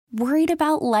Worried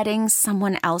about letting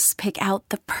someone else pick out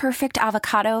the perfect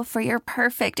avocado for your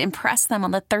perfect impress them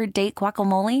on the third date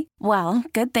guacamole? Well,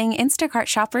 good thing Instacart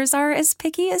shoppers are as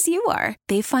picky as you are.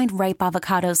 They find ripe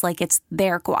avocados like it's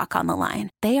their guac on the line.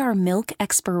 They are milk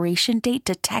expiration date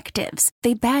detectives.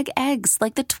 They bag eggs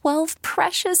like the 12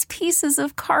 precious pieces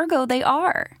of cargo they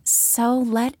are. So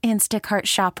let Instacart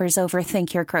shoppers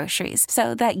overthink your groceries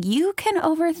so that you can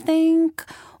overthink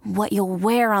what you'll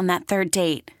wear on that third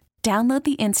date. Download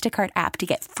the Instacart app to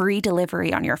get free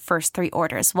delivery on your first 3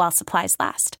 orders while supplies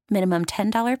last. Minimum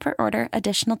 $10 per order.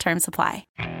 Additional terms apply.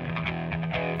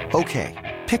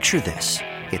 Okay, picture this.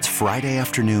 It's Friday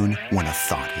afternoon when a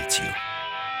thought hits you.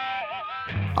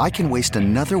 I can waste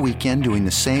another weekend doing the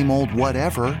same old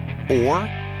whatever, or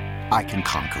I can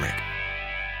conquer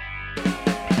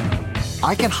it.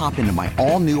 I can hop into my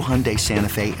all-new Hyundai Santa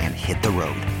Fe and hit the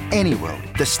road. Any road.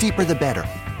 The steeper, the better.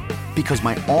 Because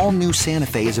my all-new Santa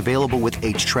Fe is available with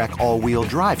H-Track all-wheel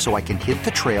drive, so I can hit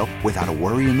the trail without a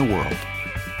worry in the world.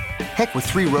 Heck, with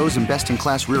 3 rows and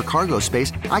best-in-class rear cargo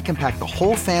space, I can pack the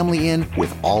whole family in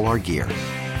with all our gear.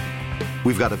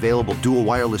 We've got available dual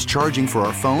wireless charging for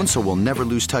our phones, so we'll never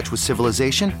lose touch with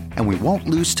civilization, and we won't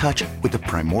lose touch with the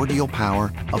primordial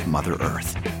power of Mother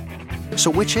Earth.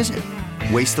 So which is it?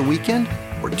 Waste the weekend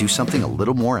or do something a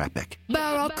little more epic?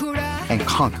 And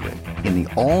conquer it in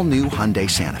the all-new Hyundai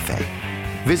Santa Fe.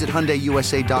 Visit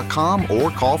HyundaiUSA.com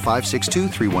or call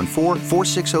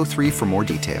 562-314-4603 for more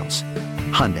details.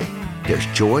 Hyundai, there's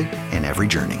joy in every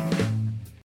journey.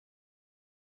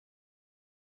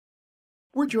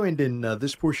 We're joined in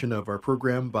this portion of our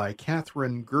program by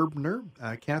Catherine Gerbner.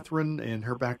 Catherine, in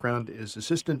her background, is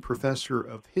Assistant Professor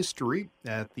of History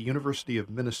at the University of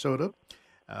Minnesota,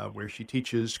 where she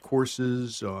teaches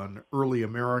courses on early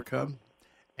America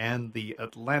and the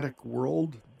Atlantic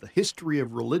world, the history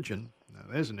of religion. Now,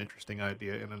 there's an interesting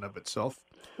idea in and of itself.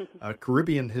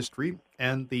 Caribbean history,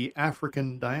 and the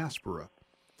African diaspora.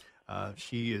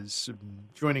 She is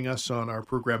joining us on our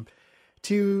program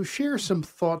to share some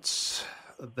thoughts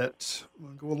that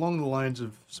go along the lines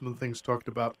of some of the things talked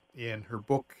about in her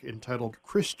book entitled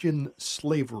Christian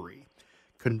Slavery,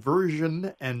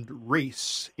 Conversion and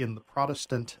Race in the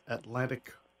Protestant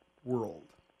Atlantic World.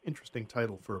 Interesting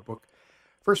title for a book.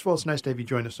 First of all, it's nice to have you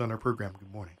join us on our program.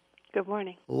 Good morning. Good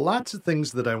morning. Lots of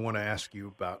things that I want to ask you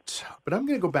about, but I'm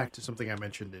going to go back to something I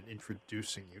mentioned in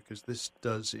introducing you because this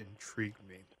does intrigue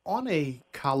me. On a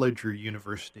college or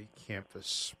university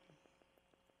campus,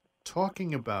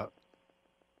 talking about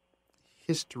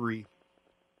history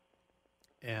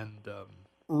and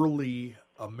early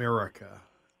America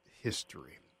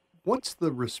history, what's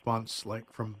the response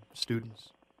like from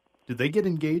students? Do they get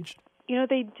engaged? You know,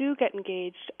 they do get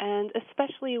engaged, and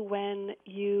especially when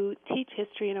you teach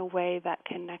history in a way that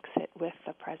connects it with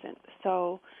the present.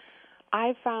 So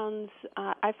I found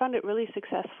it really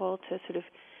successful to sort of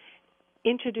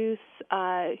introduce,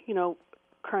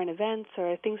 current events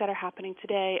or things that are happening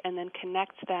today, and then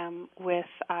connect them with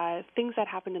things that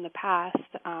happened in the past.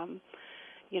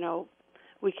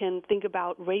 We can think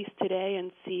about race today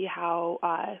and see how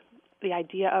the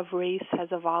idea of race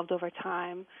has evolved over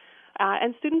time.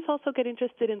 And students also get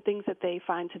interested in things that they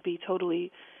find to be totally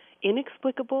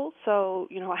inexplicable. So,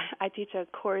 I teach a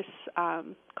course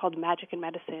called Magic and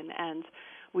Medicine, and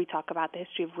we talk about the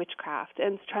history of witchcraft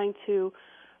and trying to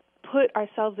put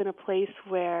ourselves in a place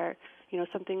where,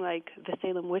 something like the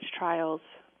Salem witch trials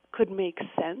could make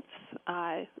sense.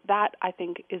 That, I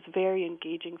think, is very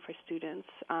engaging for students.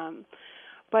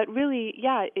 But really,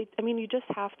 you just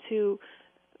have to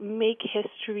make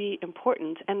history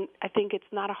important. And I think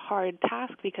it's not a hard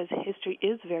task because history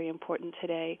is very important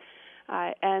today.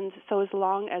 And so as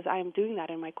long as I am doing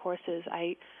that in my courses,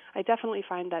 I definitely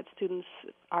find that students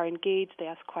are engaged, they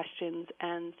ask questions,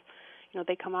 and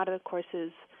they come out of the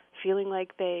courses feeling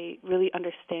like they really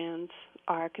understand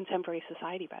our contemporary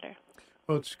society better.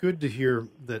 Well, it's good to hear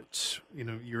that,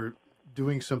 you're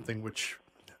doing something which,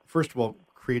 first of all,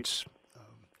 creates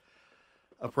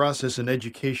a process in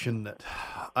education that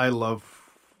I love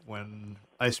when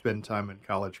I spend time in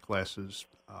college classes,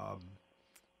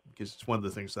 because it's one of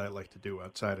the things that I like to do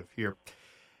outside of here.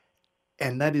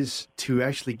 And that is to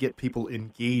actually get people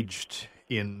engaged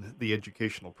in the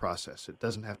educational process. It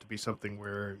doesn't have to be something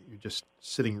where you're just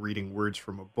sitting reading words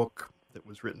from a book that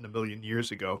was written 1,000,000 years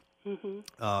ago,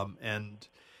 and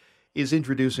is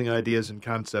introducing ideas and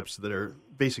concepts that are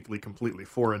basically completely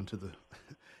foreign to the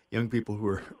young people who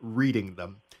are reading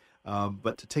them.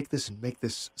 But to take this and make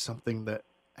this something that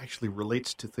actually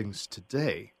relates to things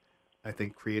today, I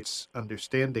think creates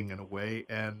understanding in a way,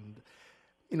 and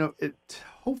it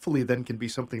hopefully then can be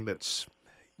something that's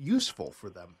useful for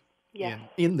them Yes.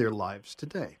 in their lives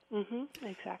today.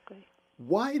 Exactly.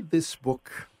 Why this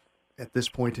book at this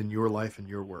point in your life and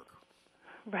your work?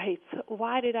 Right. So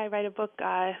why did I write a book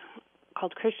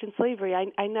called Christian Slavery?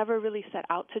 I never really set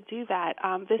out to do that.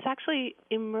 This actually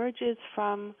emerges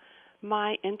from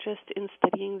my interest in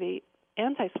studying the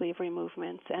anti-slavery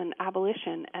movement and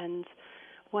abolition. And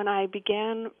when I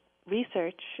began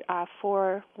research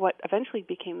for what eventually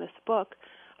became this book,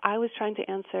 I was trying to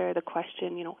answer the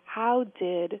question, how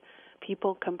did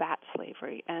people combat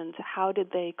slavery, and how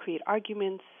did they create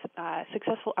arguments,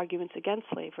 successful arguments against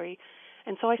slavery?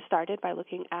 And so I started by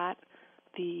looking at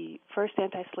the first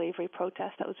anti-slavery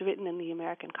protest that was written in the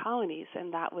American colonies,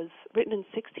 and that was written in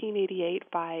 1688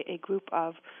 by a group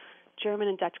of German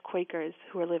and Dutch Quakers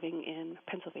who were living in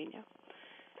Pennsylvania.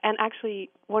 And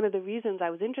actually, one of the reasons I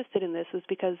was interested in this was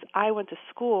because I went to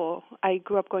school. I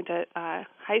grew up going to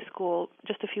high school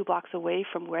just a few blocks away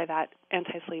from where that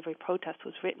anti-slavery protest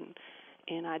was written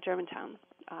in Germantown,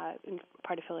 in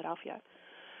part of Philadelphia.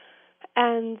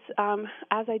 And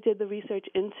as I did the research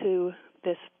into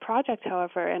this project,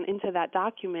 however, and into that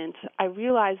document, I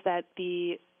realized that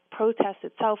the protest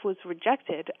itself was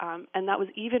rejected, and that was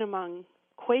even among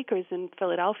Quakers in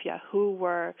Philadelphia, who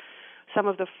were some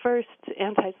of the first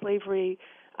anti-slavery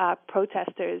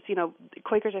protesters.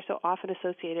 Quakers are so often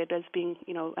associated as being,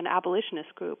 an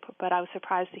abolitionist group, but I was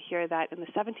surprised to hear that in the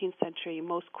 17th century,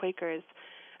 most Quakers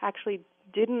actually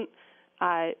didn't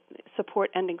support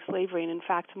ending slavery, and in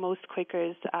fact, most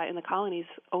Quakers in the colonies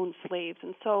owned slaves.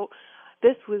 And so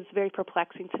this was very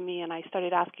perplexing to me, and I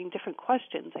started asking different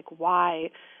questions, like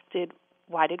why did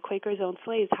Quakers own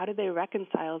slaves? How did they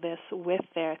reconcile this with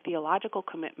their theological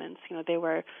commitments? They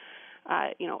were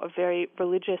a very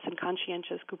religious and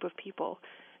conscientious group of people.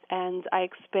 And I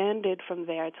expanded from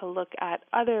there to look at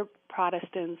other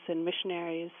Protestants and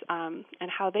missionaries and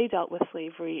how they dealt with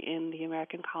slavery in the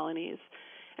American colonies.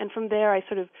 And from there, I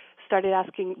sort of started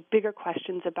asking bigger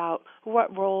questions about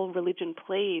what role religion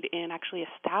played in actually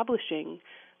establishing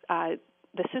the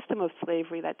system of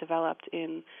slavery that developed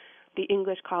in the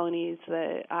English colonies,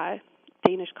 the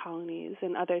Danish colonies,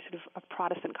 and other sort of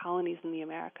Protestant colonies in the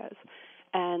Americas.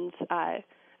 And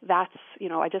that's,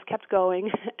 I just kept going,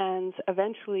 and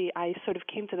eventually I sort of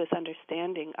came to this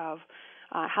understanding of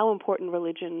how important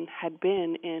religion had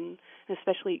been in,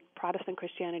 especially Protestant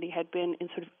Christianity had been in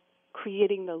sort of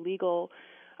creating the legal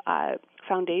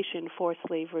foundation for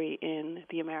slavery in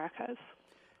the Americas.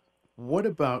 What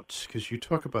about, because you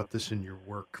talk about this in your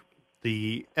work,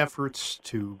 the efforts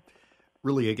to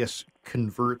really, I guess,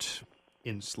 convert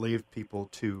enslaved people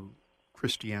to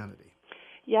Christianity?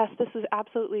 Yes, this is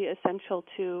absolutely essential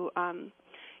to,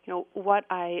 what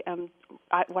I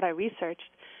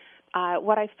researched.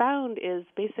 What I found is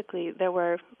basically there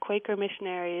were Quaker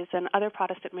missionaries and other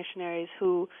Protestant missionaries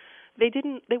who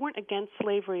they weren't against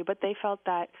slavery, but they felt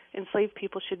that enslaved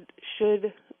people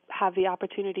should have the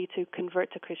opportunity to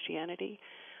convert to Christianity.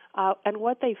 And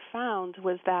what they found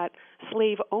was that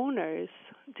slave owners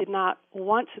did not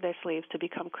want their slaves to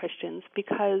become Christians,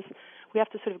 because we have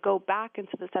to sort of go back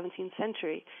into the 17th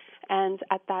century. And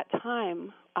at that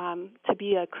time, to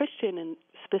be a Christian, and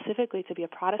specifically to be a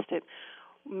Protestant,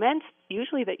 meant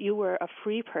usually that you were a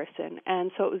free person.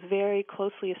 And so it was very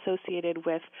closely associated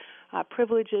with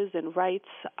privileges and rights.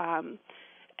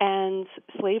 And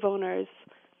slave owners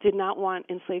did not want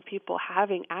enslaved people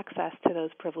having access to those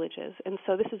privileges. And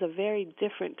so this is a very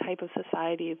different type of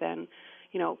society than,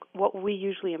 what we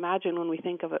usually imagine when we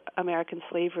think of American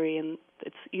slavery, and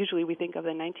it's usually we think of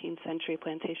the 19th century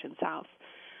plantation South.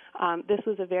 This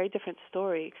was a very different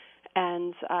story,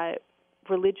 and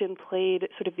religion played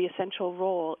sort of the essential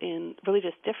role in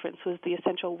religious difference was the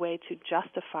essential way to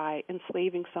justify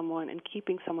enslaving someone and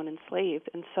keeping someone enslaved.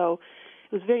 And so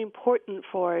it was very important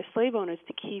for slave owners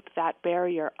to keep that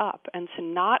barrier up and to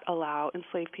not allow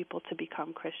enslaved people to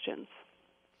become Christians.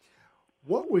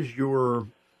 What was your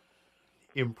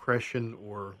impression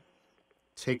or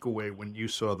takeaway when you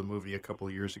saw the movie a couple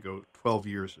of years ago, 12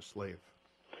 Years a Slave?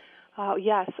 Oh,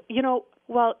 yes.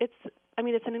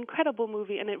 It's an incredible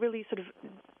movie, and it really sort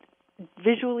of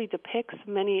visually depicts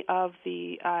many of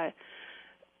the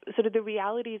sort of the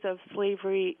realities of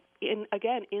slavery in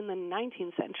the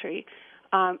 19th century.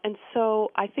 And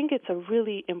so I think it's a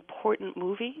really important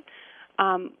movie.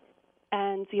 And,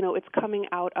 it's coming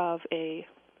out of an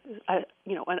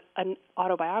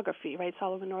autobiography, right?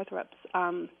 Solomon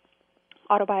Northrup's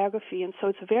autobiography. And so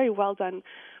it's a very well done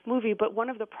movie. But one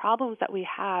of the problems that we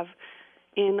have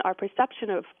in our perception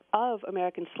of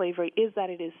American slavery is that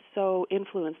it is so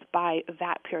influenced by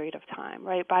that period of time,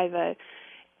 right? By the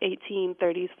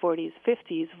 1830s, 40s,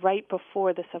 50s, right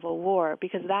before the Civil War,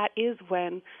 because that is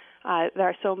when There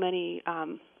are so many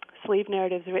slave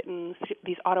narratives written,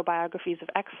 these autobiographies of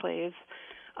ex-slaves,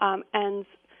 and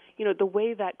the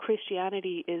way that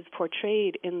Christianity is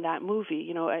portrayed in that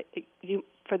movie.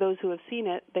 For those who have seen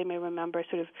it, they may remember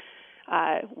sort of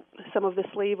some of the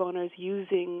slave owners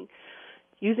using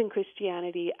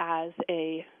Christianity as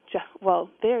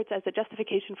it's as a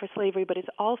justification for slavery, but it's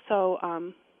also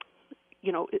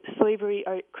slavery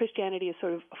or Christianity is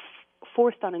sort of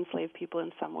forced on enslaved people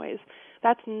in some ways.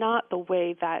 That's not the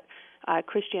way that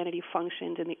Christianity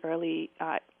functioned in the early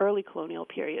colonial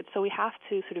period. So we have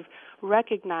to sort of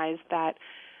recognize that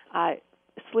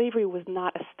slavery was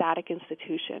not a static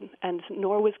institution, and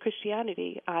nor was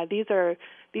Christianity. These are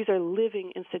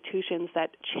living institutions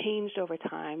that changed over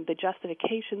time. The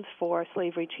justifications for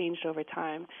slavery changed over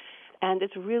time, and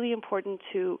it's really important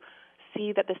to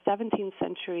see that the 17th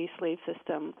century slave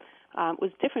system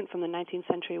was different from the 19th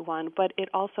century one, but it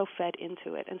also fed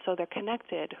into it, and so they're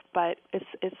connected. But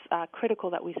it's critical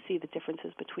that we see the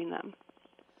differences between them.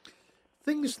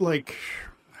 Things like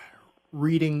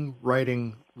reading,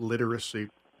 writing, literacy,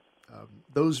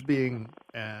 those being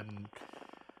an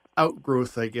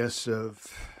outgrowth, I guess, of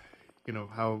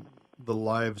how the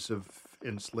lives of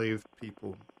enslaved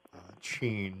people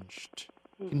changed.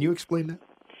 Mm-hmm. Can you explain that?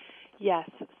 Yes.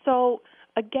 So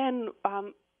again,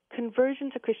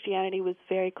 conversion to Christianity was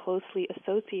very closely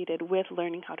associated with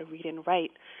learning how to read and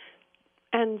write.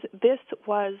 And this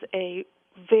was a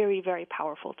very, very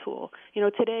powerful tool.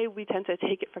 Today we tend to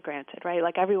take it for granted, right?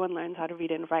 Like everyone learns how to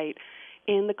read and write.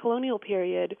 In the colonial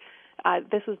period,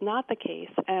 this was not the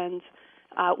case. And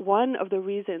one of the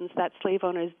reasons that slave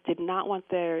owners did not want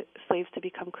their slaves to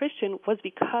become Christian was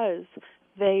because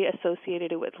they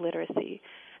associated it with literacy.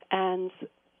 And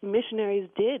missionaries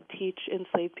did teach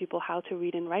enslaved people how to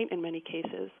read and write in many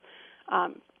cases.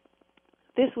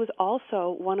 This was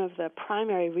also one of the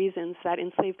primary reasons that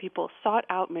enslaved people sought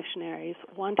out missionaries,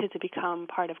 wanted to become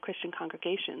part of Christian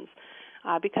congregations,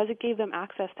 because it gave them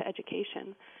access to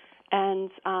education.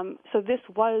 And so this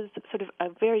was sort of a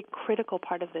very critical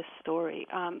part of this story.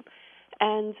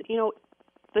 And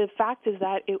the fact is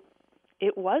that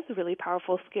it was a really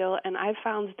powerful skill, and I've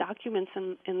found documents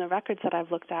in the records that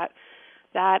I've looked at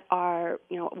that are,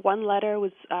 one letter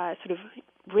was sort of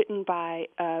written by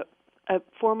a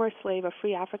former slave, a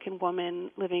free African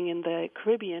woman living in the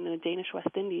Caribbean, in the Danish West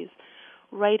Indies,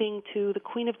 writing to the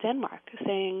Queen of Denmark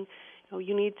saying,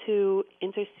 you need to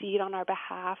intercede on our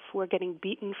behalf. We're getting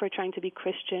beaten for trying to be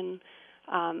Christian,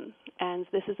 and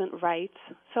this isn't right.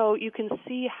 So you can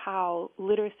see how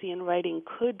literacy and writing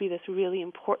could be this really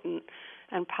important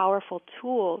and powerful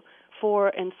tool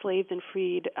for enslaved and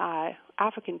freed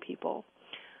African people.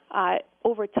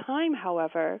 Over time,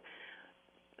 however,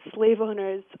 slave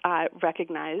owners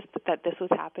recognized that this was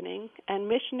happening, and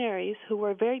missionaries who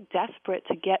were very desperate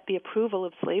to get the approval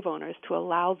of slave owners to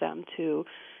allow them to,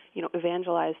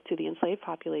 evangelize to the enslaved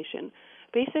population,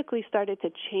 basically started to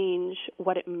change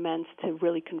what it meant to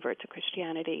really convert to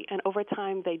Christianity. And over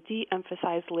time, they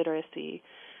de-emphasized literacy,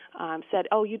 said,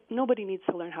 nobody needs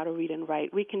to learn how to read and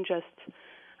write. We can just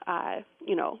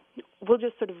we'll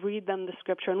just sort of read them the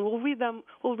scripture, and we'll read them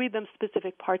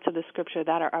specific parts of the scripture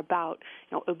that are about,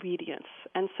 obedience.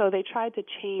 And so they tried to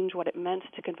change what it meant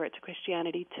to convert to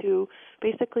Christianity to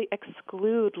basically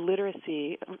exclude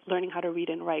literacy, learning how to read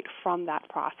and write, from that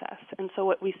process. And so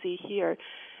what we see here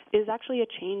is actually a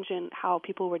change in how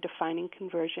people were defining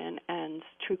conversion and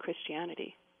true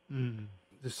Christianity. Mm.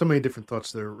 There's so many different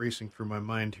thoughts that are racing through my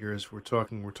mind here as we're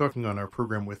talking. We're talking on our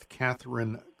program with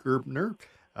Katharine Gerbner.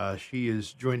 She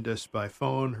has joined us by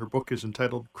phone. Her book is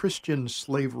entitled Christian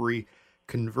Slavery,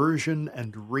 Conversion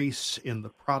and Race in the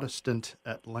Protestant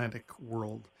Atlantic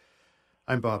World.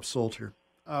 I'm Bob Salter.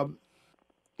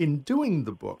 In doing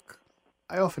the book,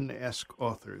 I often ask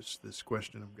authors this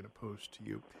question I'm going to pose to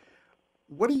you.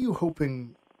 What are you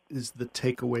hoping is the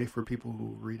takeaway for people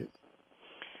who read it?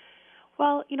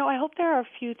 Well, I hope there are a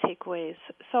few takeaways.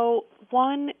 So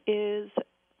one is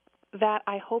that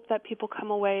I hope that people come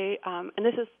away, and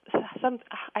this is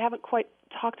I haven't quite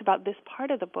talked about this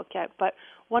part of the book yet, but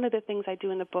one of the things I do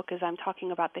in the book is I'm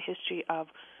talking about the history of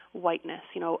whiteness.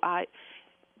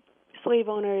 Slave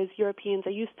owners, Europeans,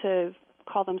 they used to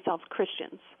call themselves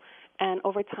Christians, and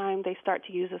over time they start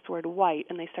to use this word white,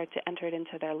 and they start to enter it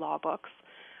into their law books.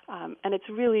 And it's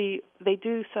really, they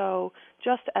do so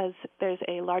just as there's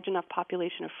a large enough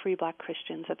population of free black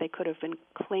Christians that they could have been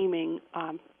claiming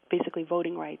basically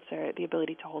voting rights or the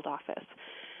ability to hold office.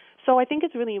 So I think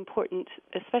it's really important,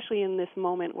 especially in this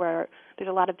moment where there's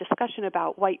a lot of discussion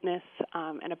about whiteness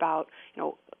and about,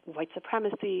 white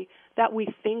supremacy, that we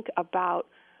think about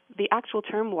the actual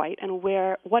term white and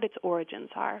what its origins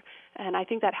are. And I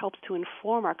think that helps to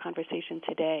inform our conversation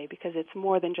today, because it's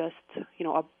more than just,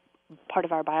 a part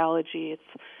of our biology.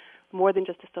 It's more than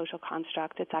just a social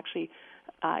construct. It's actually,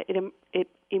 it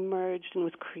emerged and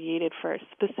was created for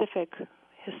specific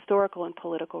historical and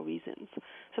political reasons.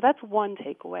 So that's one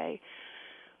takeaway.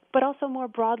 But also more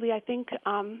broadly, I think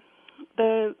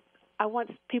I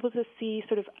want people to see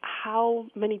sort of how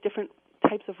many different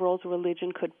types of roles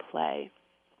religion could play.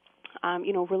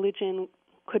 Religion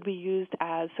could be used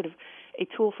as sort of a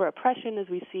tool for oppression, as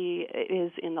we see it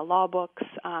is in the law books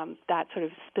that sort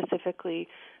of specifically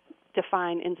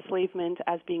define enslavement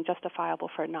as being justifiable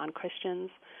for non-Christians.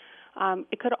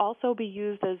 It could also be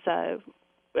used as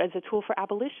a tool for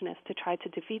abolitionists to try to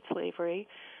defeat slavery.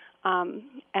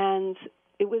 And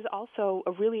it was also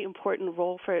a really important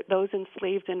role for those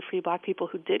enslaved and free black people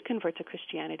who did convert to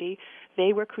Christianity.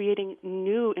 They were creating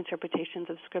new interpretations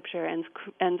of Scripture,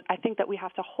 and I think that we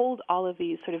have to hold all of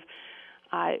these sort of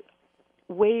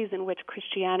ways in which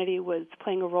Christianity was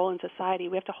playing a role in society.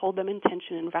 We have to hold them in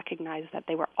tension and recognize that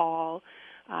they were all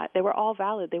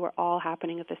valid. They were all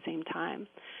happening at the same time.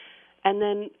 And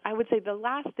then I would say the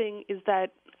last thing is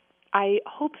that I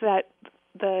hope that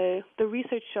the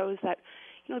research shows that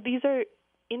these are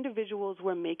individuals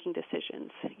were making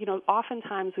decisions.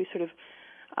 Oftentimes we sort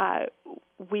of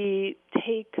we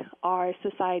take our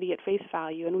society at face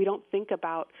value, and we don't think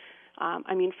about.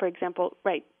 For example,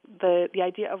 right, the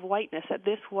idea of whiteness, that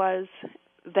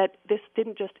this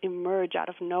didn't just emerge out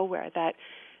of nowhere, that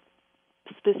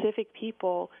specific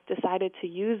people decided to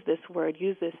use this word,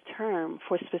 use this term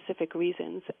for specific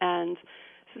reasons. And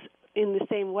in the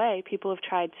same way, people have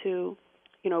tried to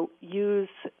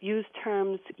use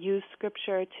terms, use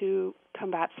Scripture to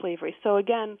combat slavery. So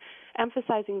again,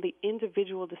 emphasizing the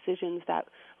individual decisions that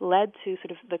led to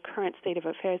sort of the current state of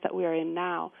affairs that we are in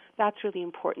now, that's really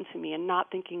important to me, and not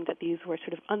thinking that these were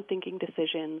sort of unthinking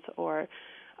decisions or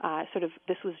sort of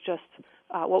this was just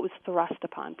what was thrust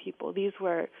upon people. These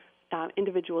were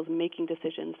individuals making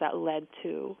decisions that led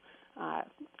to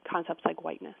concepts like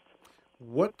whiteness.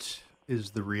 What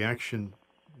is the reaction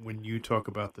when you talk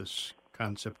about this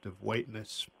concept of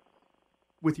whiteness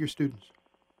with your students?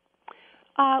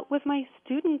 With my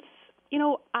students,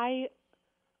 I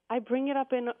bring it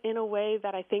up in a way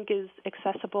that I think is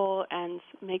accessible and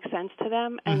makes sense to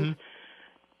them,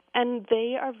 and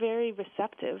they are very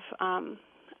receptive.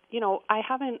 I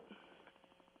haven't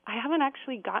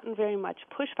actually gotten very much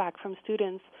pushback from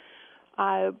students,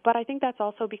 but I think that's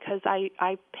also because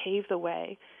I pave the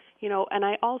way, and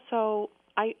I also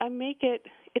I make it.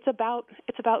 It's about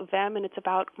them and it's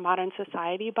about modern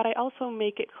society, but I also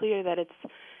make it clear that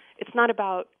it's not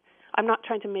about. I'm not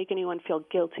trying to make anyone feel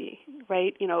guilty,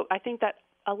 right? I think that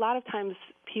a lot of times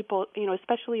people,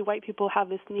 especially white people, have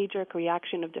this knee-jerk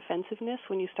reaction of defensiveness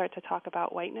when you start to talk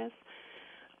about whiteness,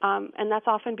 and that's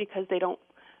often because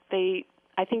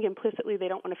I think implicitly they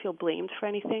don't want to feel blamed for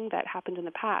anything that happened in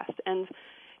the past. And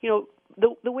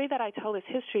the way that I tell this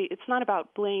history, it's not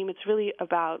about blame. It's really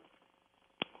about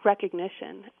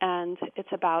recognition, and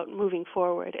it's about moving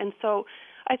forward. And so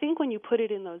I think when you put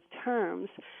it in those terms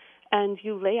and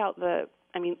you lay out the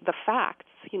facts,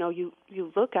 you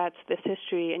look at this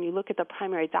history and you look at the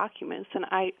primary documents, and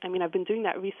I've been doing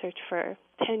that research for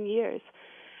 10 years,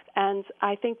 and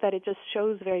I think that it just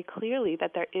shows very clearly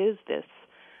that there is this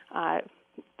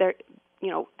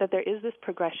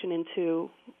progression into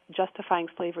justifying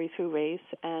slavery through race.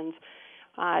 And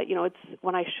it's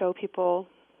when I show people,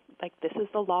 like, this is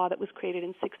the law that was created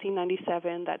in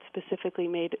 1697 that specifically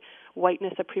made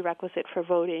whiteness a prerequisite for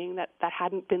voting, that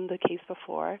hadn't been the case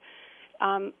before.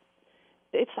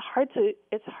 It's hard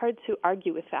to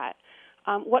argue with that.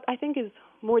 What I think is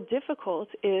more difficult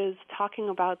is talking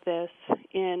about this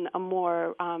in a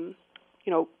more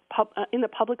in the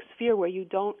public sphere, where you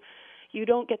don't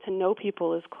get to know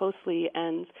people as closely,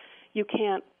 and you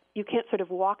can't sort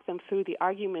of walk them through the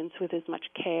arguments with as much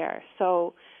care.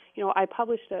 So I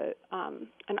published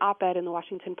an op-ed in the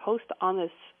Washington Post on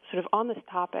this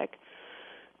topic,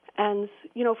 and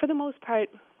for the most part,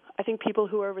 I think people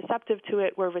who are receptive to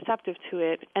it were receptive to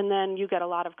it, and then you get a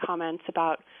lot of comments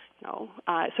about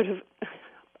sort of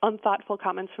unthoughtful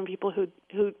comments from people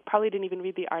who probably didn't even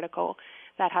read the article,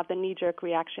 that have the knee-jerk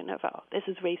reaction of, oh, this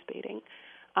is race baiting.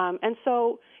 And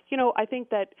so I think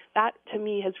that to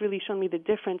me has really shown me the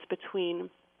difference between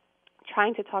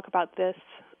trying to talk about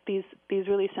these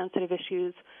really sensitive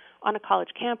issues on a college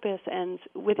campus and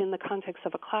within the context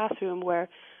of a classroom, where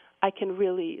I can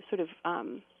really sort of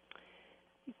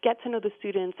get to know the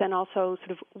students and also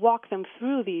sort of walk them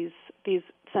through these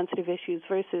sensitive issues,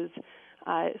 versus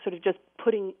sort of just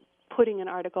putting an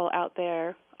article out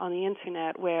there on the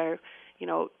internet where,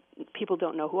 people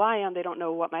don't know who I am, they don't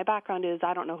know what my background is,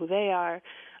 I don't know who they are.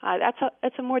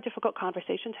 It's a more difficult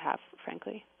conversation to have,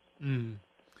 frankly. Mm.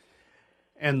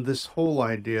 And this whole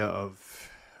idea of,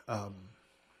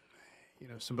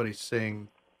 somebody saying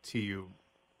to you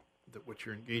that what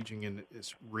you're engaging in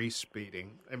is race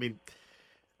baiting. I mean,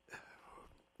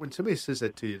 when somebody says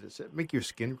that to you, does that make your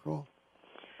skin crawl?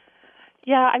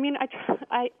 Yeah, I mean,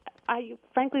 I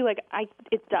frankly,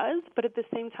 it does, but at the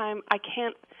same time, I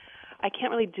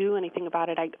can't really do anything about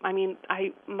it.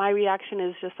 My reaction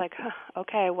is just like,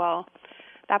 okay, well,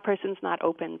 that person's not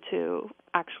open to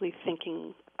actually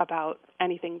thinking about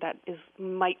anything that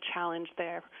might challenge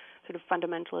their sort of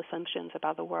fundamental assumptions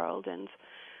about the world. And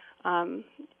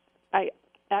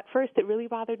at first it really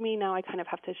bothered me. Now I kind of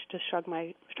have to just shrug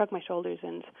my shoulders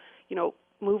and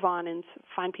move on and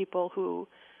find people who,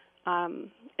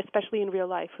 especially in real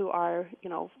life, who are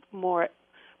more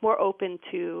open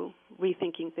to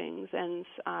rethinking things and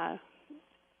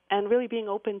really being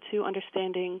open to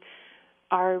understanding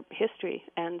our history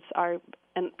and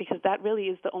because that really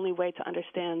is the only way to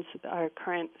understand our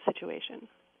current situation.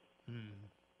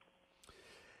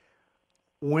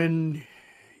 When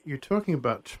you're talking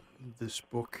about this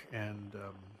book and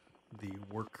the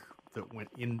work that went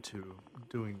into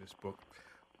doing this book,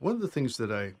 one of the things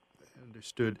that I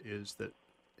understood is that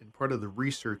in part of the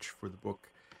research for the book,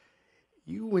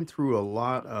 you went through a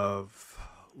lot of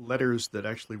letters that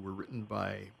actually were written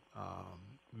by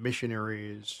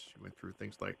missionaries. You went through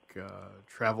things like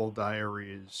travel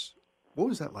diaries. What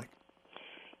was that like?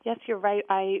 Yes, you're right.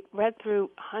 I read through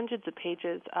hundreds of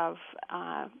pages of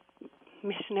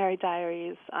missionary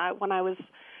diaries. When I was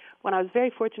very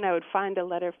fortunate, I would find a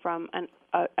letter from an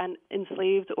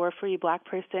enslaved or free black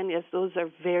person. Yes, those are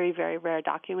very, very rare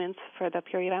documents for the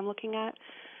period I'm looking at.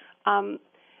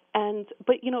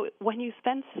 But when you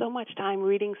spend so much time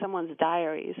reading someone's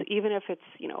diaries, even if it's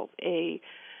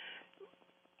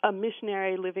a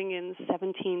missionary living in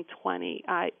 1720,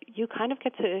 you kind of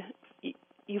get to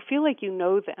you feel like you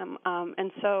know them,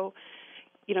 and so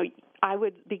I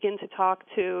would begin to talk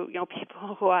to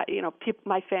people who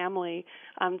my family,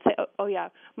 say, oh yeah,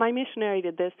 my missionary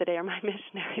did this today, or my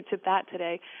missionary did that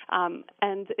today, and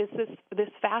it's this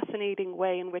fascinating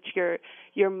way in which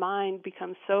your mind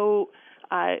becomes so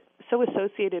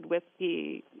associated with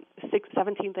the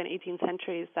 17th and 18th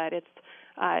centuries that it's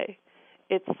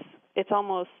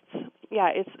almost,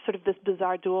 it's sort of this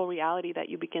bizarre dual reality that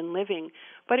you begin living.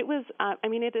 But it was,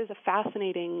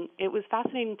 it was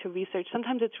fascinating to research.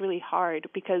 Sometimes it's really hard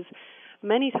because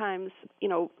many times,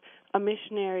 a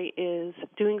missionary is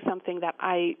doing something that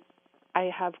I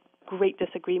have great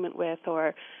disagreement with,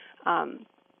 or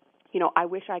I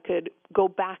wish I could go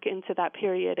back into that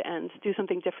period and do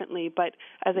something differently. But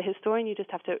as a historian, you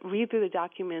just have to read through the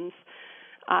documents,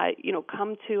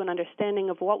 come to an understanding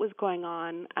of what was going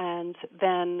on, and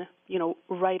then,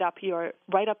 write up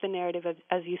the narrative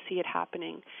as you see it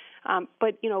happening. So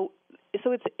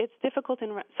it's difficult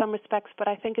in some respects, but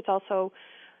I think it's also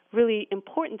really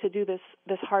important to do this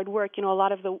hard work. A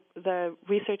lot of the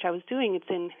research I was doing,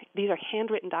 these are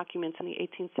handwritten documents in the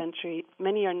 18th century.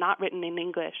 Many are not written in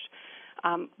English.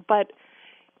 But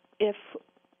if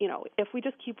we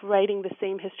just keep writing the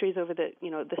same histories over the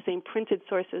same printed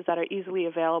sources that are easily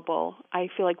available, I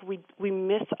feel like we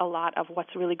miss a lot of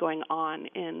what's really going on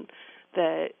in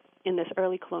this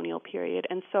early colonial period.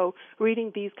 And so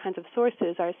reading these kinds of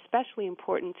sources are especially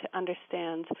important to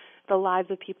understand the lives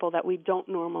of people that we don't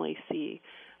normally see.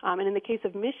 And in the case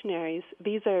of missionaries,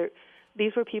 these were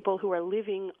people who are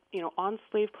living, on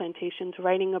slave plantations,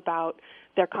 writing about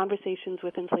their conversations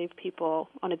with enslaved people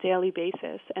on a daily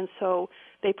basis. And so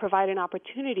they provide an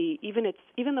opportunity, even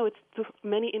though it's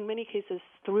in many cases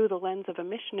through the lens of a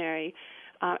missionary.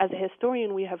 As a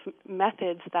historian, we have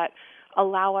methods that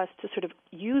allow us to sort of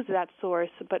use that source,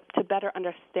 but to better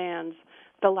understand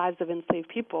the lives of enslaved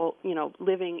people,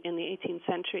 living in the 18th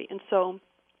century. And so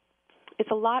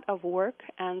it's a lot of work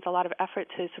and a lot of effort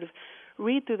to sort of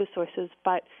read through the sources,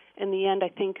 but in the end, I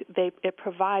think it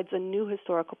provides a new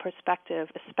historical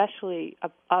perspective, especially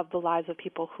of the lives of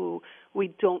people who we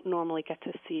don't normally get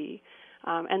to see.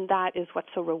 And that is what's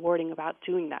so rewarding about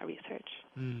doing that research.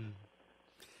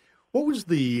 What was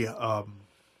the,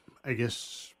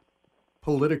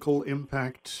 political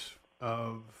impact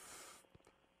of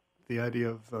the idea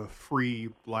of a free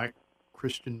black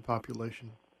Christian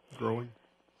population growing?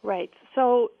 Right.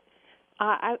 So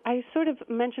I sort of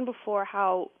mentioned before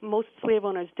how most slave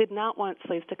owners did not want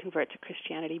slaves to convert to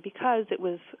Christianity because it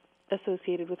was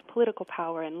associated with political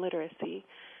power and literacy.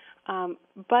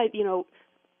 But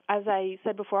as I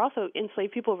said before, also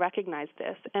enslaved people recognized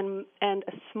this, and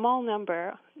a small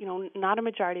number, not a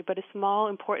majority, but a small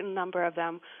important number of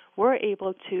them were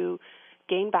able to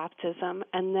gain baptism,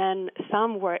 and then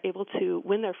some were able to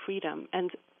win their freedom.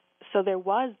 And so there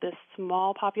was this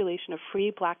small population of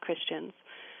free black Christians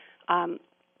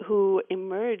who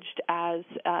emerged as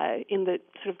in the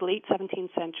sort of late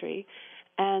 17th century,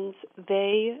 and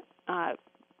they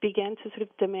began to sort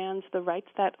of demand the rights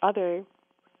that other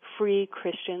free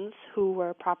Christians who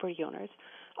were property owners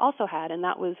also had, and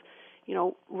that was,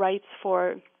 rights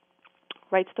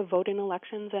to vote in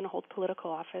elections and hold political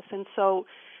office. And so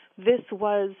this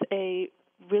was a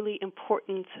really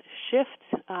important shift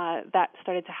that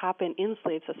started to happen in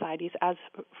slave societies as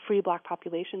free black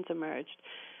populations emerged.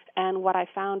 And what I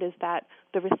found is that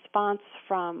the response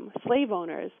from slave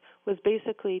owners was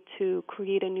basically to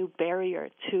create a new barrier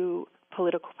to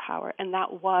political power, and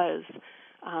that was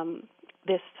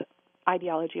this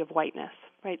ideology of whiteness,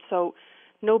 right? So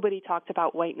nobody talked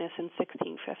about whiteness in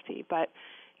 1650, but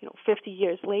 50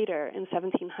 years later, in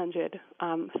 1700,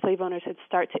 slave owners had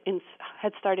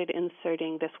started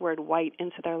inserting this word white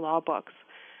into their law books,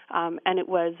 and it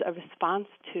was a response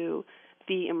to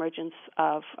the emergence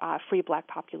of free black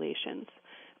populations.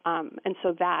 And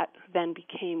so that then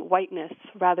became whiteness,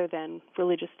 rather than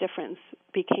religious difference,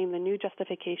 became the new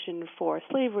justification for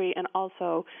slavery, and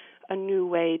also a new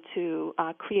way to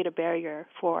create a barrier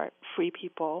for free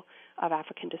people of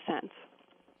African descent.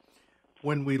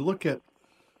 When we look at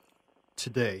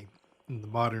today in the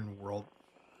modern world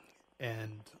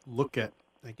and look at,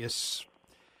 I guess,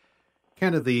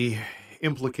 kind of the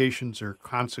implications or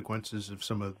consequences of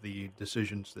some of the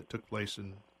decisions that took place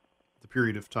in the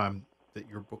period of time that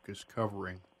your book is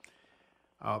covering,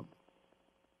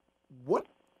 what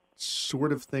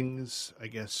sort of things, I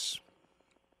guess,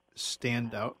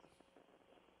 stand out?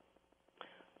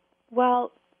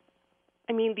 Well,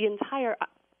 I mean,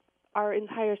 our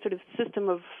entire sort of system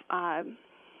of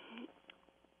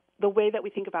the way that we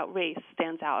think about race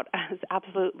stands out as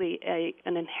absolutely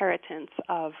an inheritance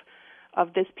of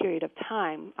this period of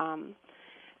time.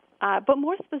 But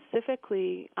more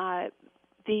specifically,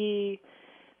 the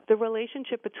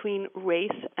relationship between race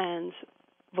and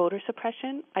voter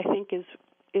suppression, I think,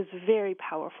 is very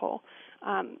powerful.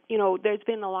 There's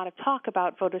been a lot of talk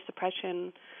about voter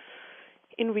suppression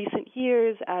in recent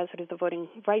years as sort of the Voting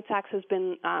Rights Act has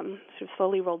been sort of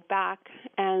slowly rolled back,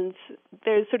 and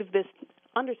there's sort of this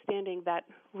understanding that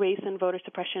race and voter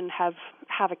suppression have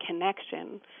a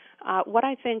connection. What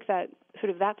I think that sort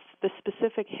of that's the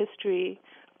specific history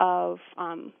of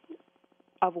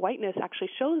whiteness actually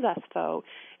shows us, though,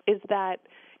 is that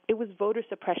it was voter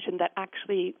suppression that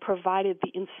actually provided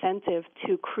the incentive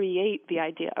to create the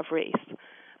idea of race.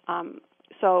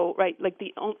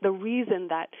 The reason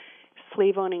that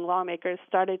slave-owning lawmakers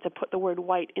started to put the word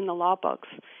white in the law books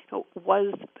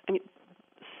was,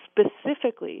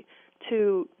 specifically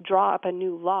to draw up a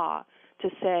new law to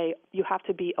say you have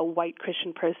to be a white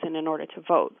Christian person in order to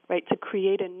vote, right? To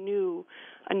create a new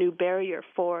barrier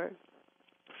for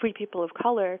free people of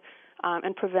color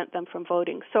and prevent them from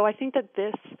voting. So I think that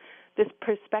this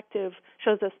perspective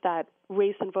shows us that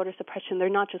race and voter suppression, they're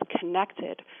not just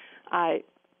connected.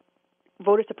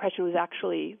 Voter suppression was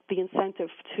actually the incentive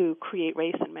to create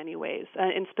race in many ways,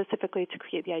 and specifically to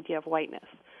create the idea of whiteness.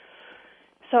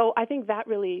 So I think that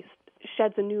really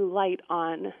sheds a new light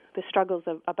on the struggles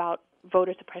about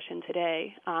voter suppression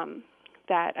today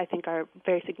that I think are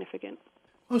very significant.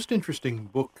 Most interesting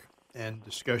book and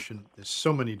discussion. There's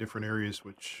so many different areas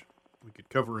which we could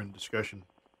cover in discussion,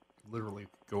 literally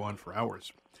go on for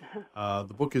hours.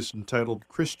 The book is entitled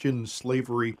Christian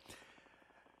Slavery,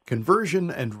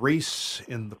 Conversion and Race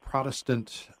in the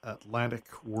Protestant Atlantic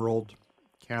World.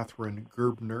 Katharine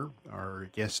Gerbner, our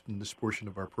guest in this portion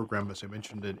of our program, as I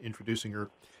mentioned in introducing her.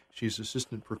 She's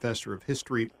assistant professor of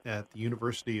history at the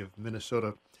University of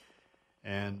Minnesota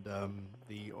and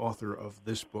the author of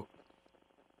this book.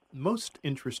 Most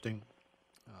interesting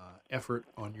effort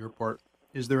on your part.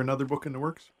 Is there another book in the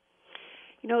works?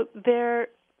 There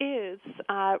is.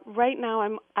 Right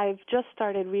now, I've just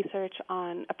started research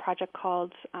on a project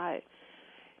called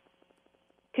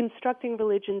Constructing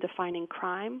Religion, Defining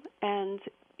Crime, and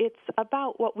it's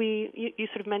about what you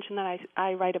sort of mentioned that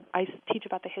I teach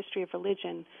about the history of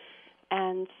religion,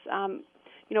 and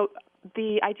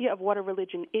the idea of what a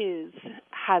religion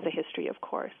has a history, of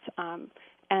course,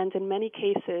 and in many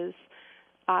cases,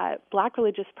 black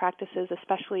religious practices,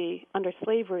 especially under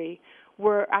slavery,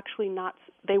 were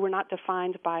not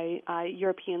defined by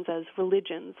Europeans as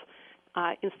religions.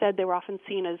 Instead, they were often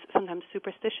seen as sometimes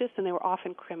superstitious, and they were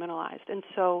often criminalized. And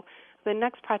so the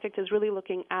next project is really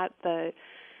looking at the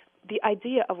the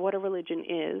idea of what a religion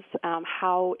is,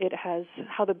 how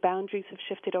the boundaries have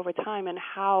shifted over time, and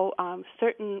how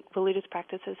certain religious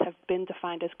practices have been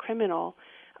defined as criminal,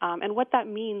 and what that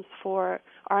means for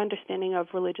our understanding of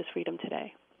religious freedom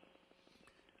today.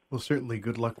 Well, certainly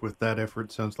good luck with that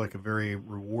effort. Sounds like a very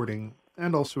rewarding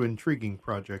and also intriguing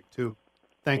project, too.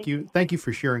 Thank you. Thank you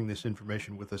for sharing this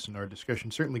information with us in our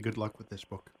discussion. Certainly good luck with this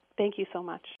book. Thank you so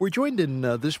much. We're joined in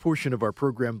this portion of our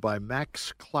program by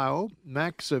Max Clough.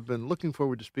 Max, I've been looking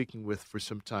forward to speaking with for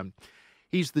some time.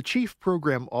 He's the Chief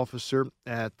Program Officer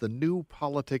at the New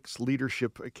Politics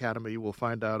Leadership Academy. We'll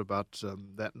find out about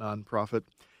that nonprofit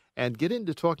and get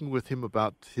into talking with him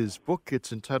about his book.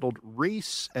 It's entitled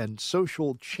Race and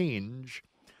Social Change,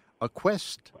 A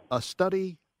Quest, a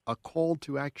Study, a Call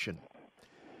to Action.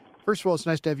 First of all, it's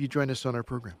nice to have you join us on our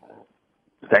program.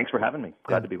 Thanks for having me.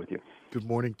 Glad to be with you. Good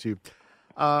morning to you.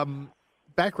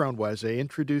 Background-wise, I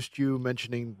introduced you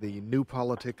mentioning the New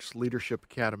Politics Leadership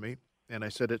Academy, and I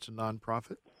said it's a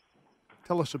nonprofit.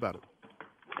 Tell us about it.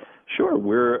 Sure.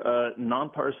 We're a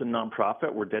nonpartisan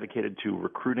nonprofit. We're dedicated to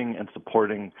recruiting and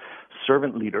supporting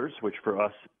servant leaders, which for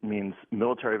us means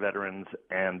military veterans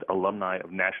and alumni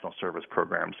of national service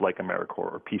programs like AmeriCorps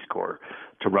or Peace Corps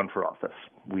to run for office.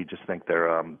 We just think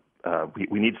they're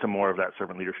we need some more of that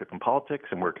servant leadership in politics,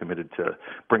 and we're committed to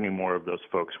bringing more of those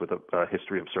folks with a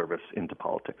history of service into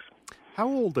politics. How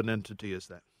old an entity is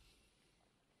that?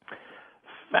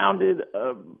 Founded,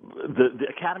 the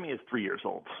Academy is 3 years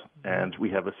old, and we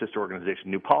have a sister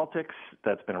organization, New Politics,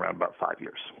 that's been around about 5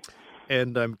 years.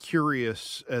 And I'm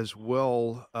curious as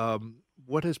well,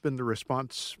 what has been the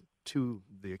response to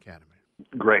the Academy?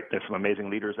 Great. There's some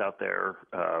amazing leaders out there.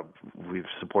 We've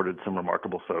supported some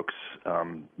remarkable folks.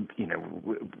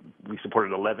 We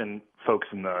supported 11 folks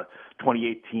in the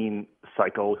 2018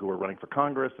 cycle who were running for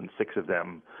Congress, and 6 of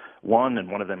them won,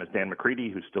 and one of them is Dan McCready,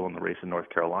 who's still in the race in North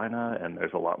Carolina, and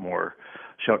there's a lot more,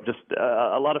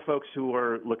 a lot of folks who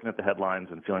are looking at the headlines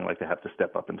and feeling like they have to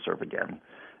step up and serve again.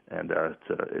 And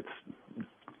it's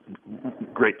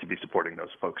great to be supporting those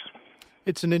folks.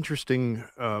 It's an interesting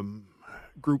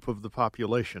group of the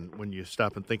population when you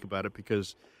stop and think about it,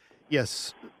 because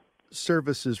yes,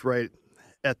 service is right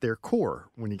at their core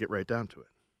when you get right down to it.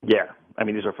 Yeah. I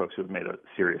mean, these are folks who have made a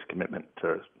serious commitment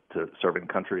to serving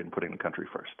the country and putting the country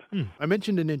first. I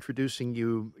mentioned in introducing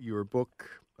you your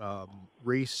book,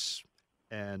 Race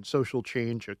and Social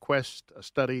Change, A Quest, a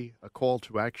Study, a Call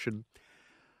to Action.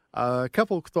 A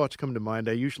couple of thoughts come to mind.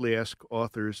 I usually ask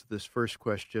authors this first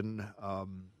question.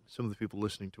 Some of the people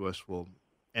listening to us will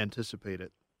anticipate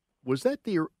it. Was that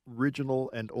the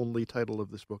original and only title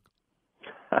of this book?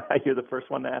 You're the first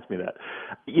one to ask me that.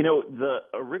 You know, the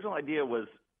original idea was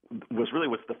really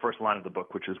what's the first line of the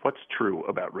book, which is what's true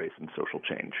about race and social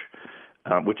change,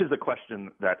 which is a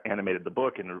question that animated the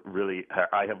book and really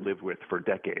I have lived with for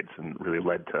decades and really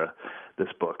led to this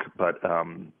book. But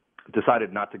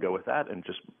decided not to go with that and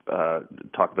just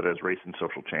talk about it as race and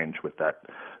social change with that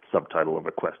subtitle of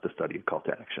A Quest, a Study, a Call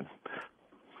to Action.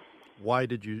 Why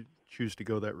did you choose to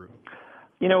go that route?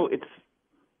 You know,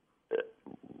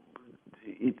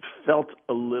 it felt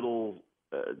a little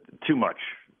too much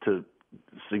to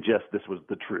suggest this was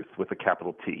the truth with a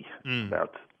capital T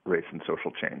about race and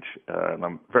social change. And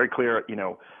I'm very clear, you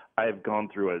know, I have gone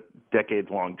through a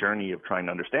decades-long journey of trying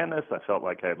to understand this. I felt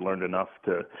like I had learned enough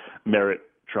to merit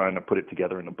trying to put it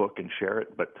together in a book and share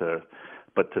it, but to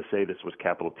say this was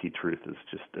capital T truth is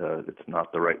just, it's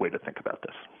not the right way to think about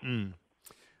this.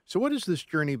 So what has this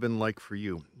journey been like for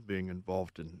you, being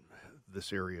involved in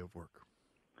this area of work?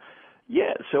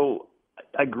 Yeah, so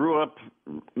I grew up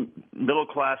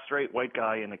middle-class, straight white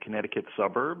guy in a Connecticut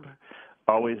suburb,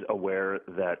 always aware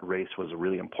that race was a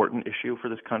really important issue for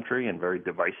this country and very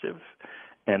divisive,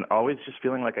 and always just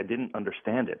feeling like I didn't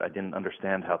understand it. I didn't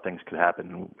understand how things could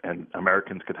happen and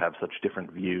Americans could have such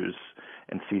different views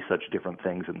and see such different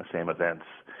things in the same events.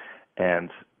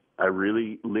 And I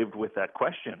really lived with that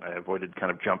question. I avoided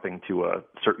kind of jumping to a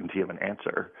certainty of an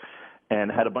answer and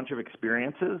had a bunch of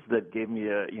experiences that gave me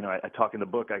I talk in the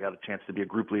book, I got a chance to be a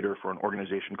group leader for an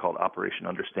organization called Operation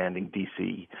Understanding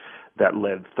DC that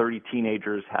led 30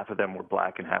 teenagers. Half of them were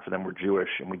black and half of them were Jewish.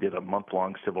 And we did a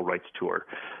month-long civil rights tour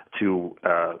to,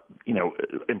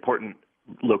 important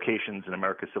locations in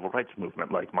America's civil rights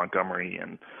movement like Montgomery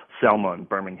and Selma and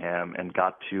Birmingham, and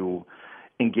got to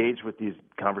engage with these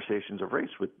conversations of race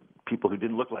with people who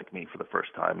didn't look like me for the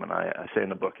first time. And I say in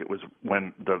the book, it was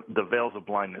when the veils of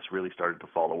blindness really started to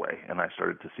fall away, and I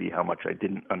started to see how much I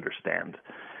didn't understand.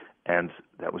 And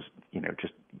that was,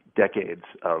 just decades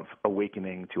of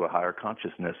awakening to a higher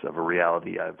consciousness of a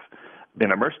reality I've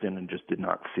been immersed in and just did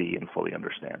not see and fully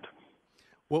understand.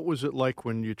 What was it like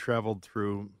when you traveled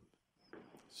through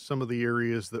some of the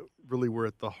areas that really were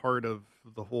at the heart of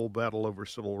the whole battle over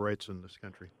civil rights in this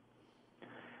country?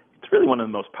 It's really one of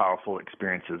the most powerful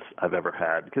experiences I've ever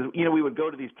had because, we would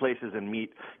go to these places and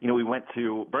meet. We went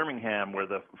to Birmingham where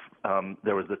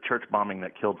there was the church bombing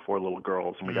that killed 4 little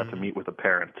girls, and we got to meet with a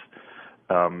parent.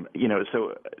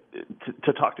 So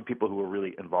to talk to people who were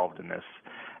really involved in this.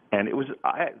 And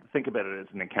I think about it as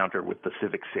an encounter with the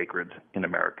civic sacred in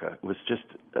America. It was just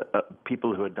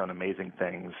people who had done amazing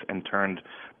things and turned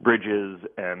bridges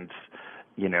and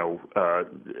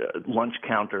lunch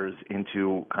counters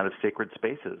into kind of sacred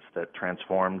spaces that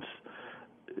transformed,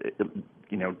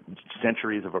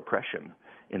 centuries of oppression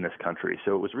in this country.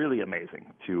 So it was really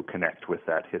amazing to connect with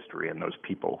that history and those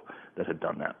people that had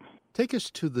done that. Take us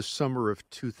to the summer of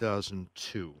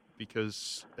 2002,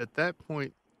 because at that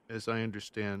point, as I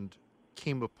understand,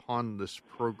 came upon this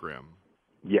program.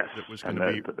 Yes. That was going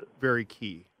to be very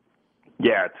key.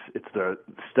 Yeah, it's the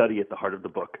study at the heart of the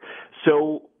book.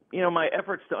 So, my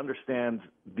efforts to understand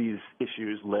these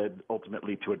issues led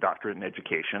ultimately to a doctorate in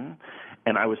education,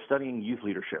 and I was studying youth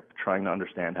leadership, trying to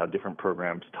understand how different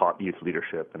programs taught youth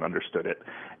leadership and understood it.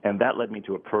 And that led me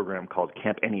to a program called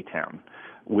Camp Anytown,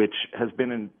 which has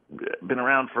been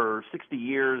around for 60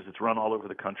 years. It's run all over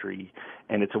the country,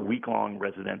 and it's a week-long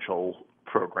residential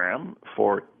program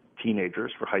for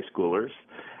teenagers, for high schoolers.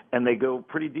 And they go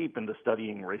pretty deep into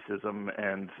studying racism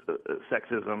and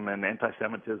sexism and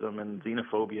anti-Semitism and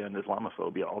xenophobia and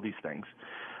Islamophobia, all these things.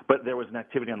 But there was an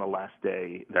activity on the last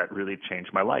day that really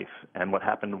changed my life. And what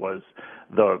happened was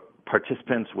the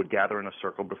participants would gather in a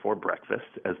circle before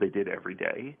breakfast, as they did every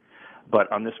day.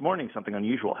 But on this morning, something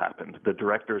unusual happened. The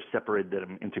directors separated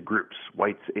them into groups: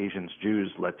 whites, Asians, Jews,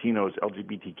 Latinos,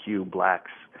 LGBTQ,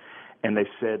 blacks. And they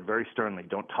said very sternly,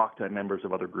 don't talk to members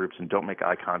of other groups and don't make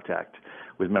eye contact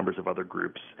with members of other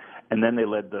groups. And then they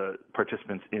led the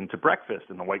participants into breakfast,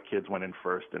 and the white kids went in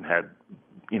first and had,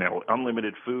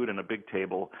 unlimited food and a big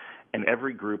table. And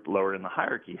every group lower in the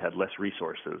hierarchy had less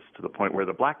resources, to the point where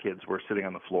the black kids were sitting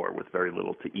on the floor with very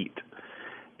little to eat.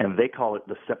 And they call it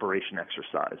the separation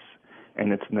exercise.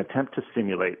 And it's an attempt to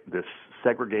simulate this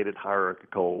segregated,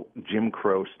 hierarchical, Jim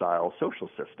Crow-style social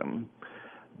system.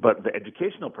 But the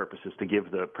educational purpose is to give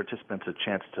the participants a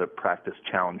chance to practice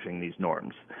challenging these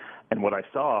norms. And what I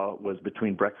saw was,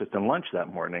 between breakfast and lunch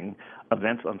that morning,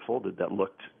 events unfolded that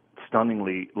looked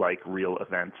stunningly like real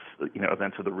events,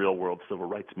 events of the real world civil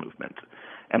rights movement.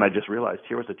 And I just realized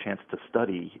here was a chance to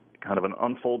study kind of an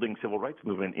unfolding civil rights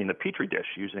movement in a petri dish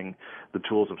using the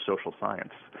tools of social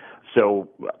science. So,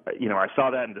 I saw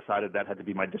that and decided that had to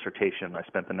be my dissertation. I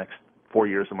spent the next 4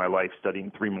 years of my life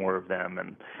studying 3 more of them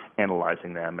and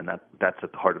analyzing them, and that's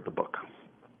at the heart of the book.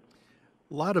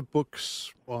 A lot of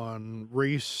books on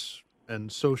race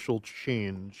and social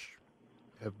change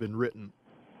have been written.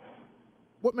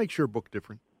 What makes your book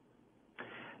different?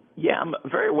 Yeah, I'm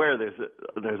very aware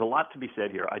there's a lot to be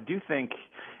said here. I do think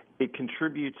it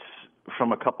contributes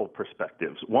from a couple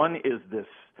perspectives. One is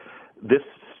this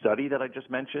study that I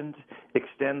just mentioned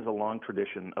extends a long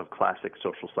tradition of classic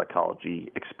social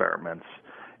psychology experiments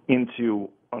into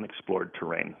unexplored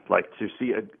terrain. Like, to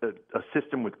see a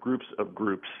system with groups of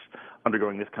groups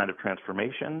undergoing this kind of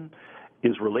transformation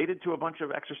is related to a bunch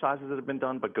of exercises that have been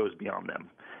done, but goes beyond them.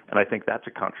 And I think that's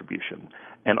a contribution.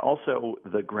 And also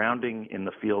the grounding in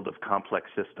the field of complex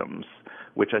systems,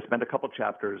 which I spent a couple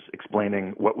chapters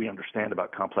explaining what we understand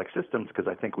about complex systems, because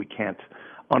I think we can't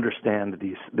understand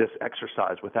this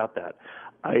exercise without that.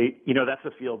 That's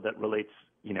a field that relates,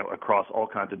 across all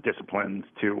kinds of disciplines,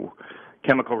 to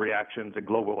chemical reactions and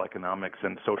global economics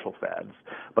and social fads.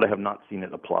 But I have not seen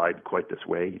it applied quite this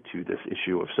way to this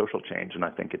issue of social change, and I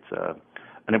think it's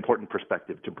an important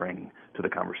perspective to bring to the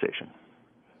conversation.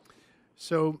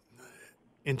 So,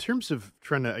 in terms of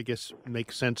trying to,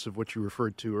 make sense of what you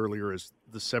referred to earlier as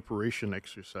the separation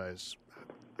exercise,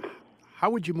 how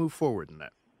would you move forward in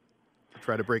that?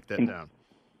 Try to break that down.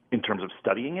 In terms of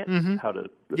studying it?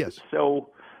 Mm-hmm. Yes. So,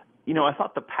 I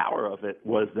thought the power of it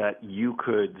was that you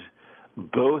could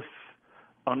both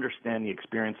understand the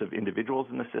experience of individuals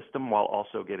in the system while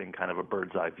also getting kind of a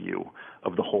bird's eye view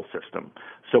of the whole system.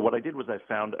 So what I did was I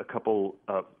found a couple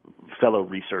of fellow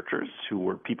researchers who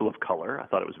were people of color. I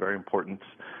thought it was very important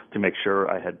to make sure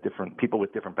I had different people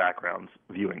with different backgrounds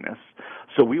viewing this.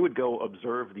 So we would go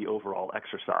observe the overall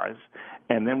exercise,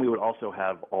 and then we would also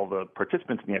have all the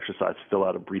participants in the exercise fill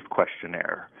out a brief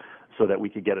questionnaire so that we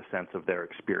could get a sense of their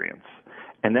experience.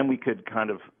 And then we could kind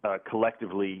of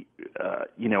collectively,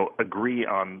 agree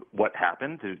on what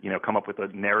happened to, come up with a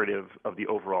narrative of the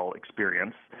overall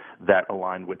experience that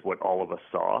aligned with what all of us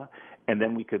saw. And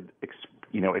then we could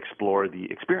explore the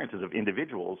experiences of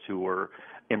individuals who were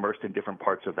immersed in different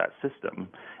parts of that system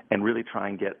and really try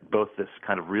and get both this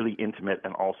kind of really intimate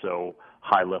and also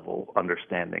high-level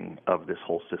understanding of this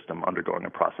whole system undergoing a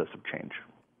process of change.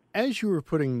 As you were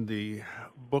putting the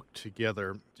book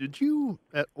together, did you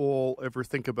at all ever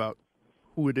think about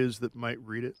who it is that might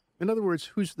read it? In other words,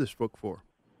 who's this book for?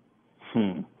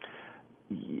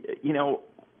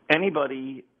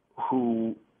 Anybody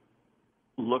who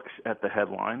looks at the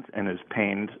headlines and is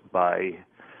pained by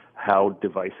how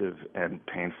divisive and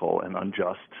painful and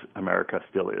unjust America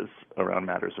still is around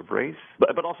matters of race,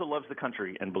 but also loves the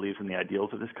country and believes in the ideals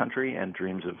of this country and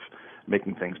dreams of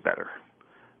making things better.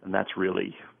 And that's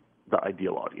really the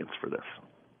ideal audience for this.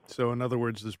 So, in other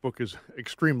words, this book is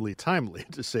extremely timely,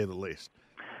 to say the least.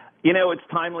 It's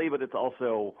timely, but it's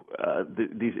also,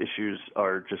 these issues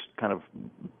are just kind of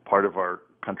part of our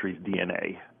country's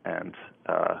DNA. And,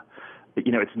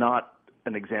 it's not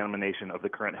an examination of the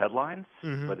current headlines,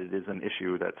 but it is an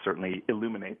issue that certainly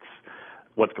illuminates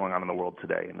what's going on in the world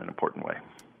today in an important way.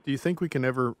 Do you think we can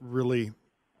ever really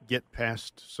get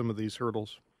past some of these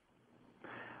hurdles?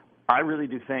 I really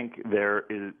do think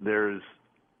there's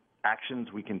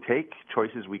actions we can take,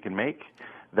 choices we can make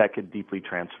that could deeply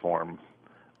transform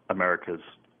America's,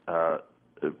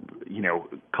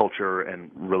 culture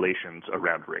and relations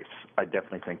around race. I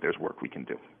definitely think there's work we can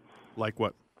do. Like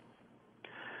what?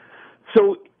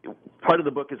 So part of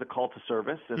the book is a call to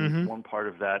service, and one part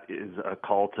of that is a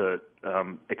call to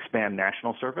expand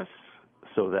national service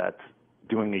so that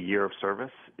doing a year of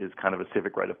service is kind of a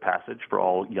civic rite of passage for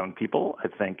all young people. I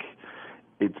think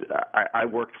I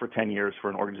worked for 10 years for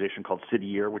an organization called City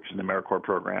Year, which is an AmeriCorps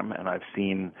program, and I've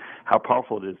seen how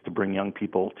powerful it is to bring young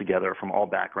people together from all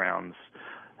backgrounds,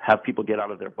 have people get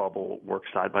out of their bubble, work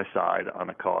side by side on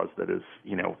a cause that is,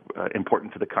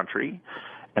 important to the country.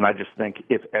 And I just think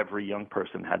if every young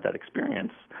person had that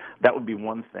experience, that would be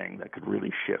one thing that could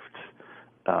really shift,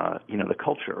 the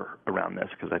culture around this,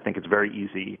 because I think it's very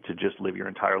easy to just live your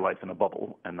entire life in a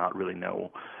bubble and not really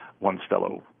know one's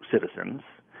fellow citizens.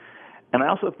 And I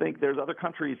also think there's other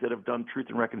countries that have done truth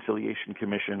and reconciliation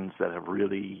commissions that have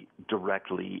really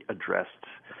directly addressed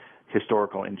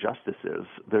historical injustices.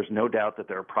 There's no doubt that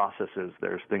there are processes,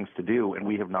 there's things to do, and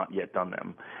we have not yet done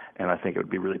them. And I think it would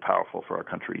be really powerful for our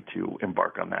country to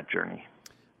embark on that journey.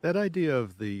 That idea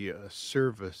of the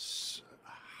service,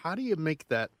 how do you make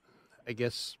that, I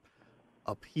guess,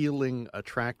 appealing,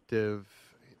 attractive?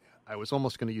 I was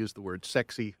almost going to use the word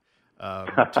sexy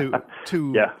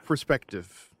to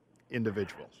prospective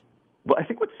individuals. Well, I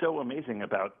think what's so amazing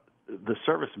about the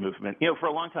service movement, for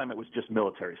a long time it was just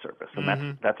military service,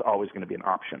 and that's always going to be an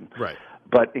option. Right.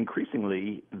 But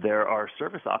increasingly, there are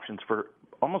service options for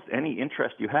almost any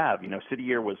interest you have. City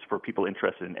Year was for people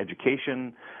interested in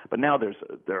education, but now there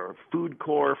are food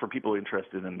corps for people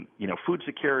interested in, food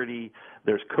security.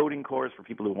 There's coding corps for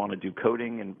people who want to do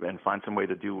coding and find some way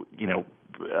to do,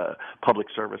 public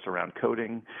service around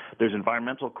coding. There's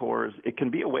environmental corps. It can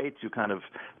be a way to kind of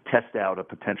test out a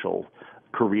potential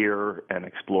career and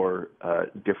explore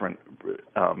different,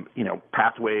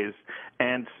 pathways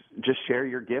and just share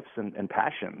your gifts and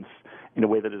passions in a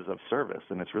way that is of service.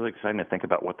 And it's really exciting to think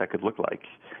about what that could look like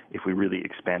if we really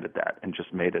expanded that and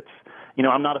just made it,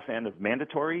 I'm not a fan of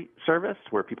mandatory service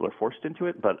where people are forced into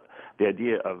it, but the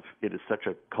idea of it is such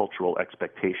a cultural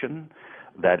expectation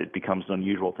that it becomes an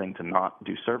unusual thing to not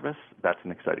do service. That's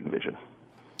an exciting vision.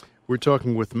 We're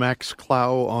talking with Max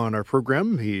Clow on our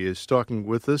program. He is talking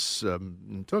with us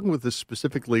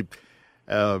specifically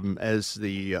as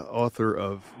the author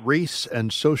of Race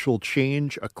and Social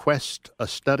Change, A Quest, a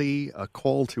Study, a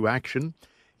Call to Action.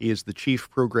 He is the Chief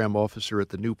Program Officer at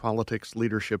the New Politics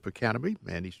Leadership Academy,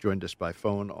 and he's joined us by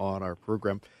phone on our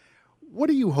program. What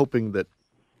are you hoping that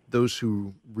those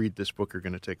who read this book are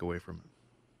going to take away from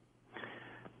it?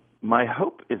 My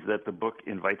hope is that the book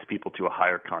invites people to a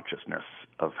higher consciousness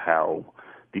of how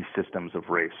these systems of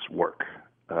race work.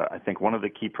 I think one of the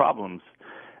key problems,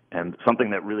 and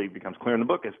something that really becomes clear in the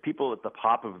book, is people at the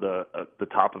top of the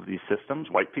top of these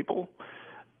systems, white people,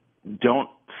 don't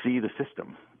see the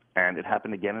system. And it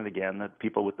happened again and again that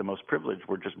people with the most privilege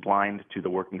were just blind to the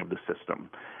working of the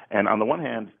system. And on the one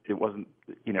hand, it wasn't,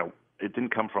 it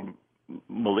didn't come from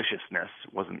maliciousness,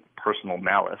 wasn't personal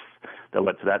malice that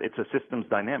led to that. It's a systems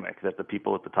dynamic that the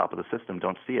people at the top of the system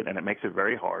don't see it, and it makes it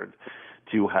very hard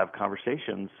to have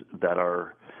conversations that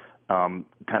are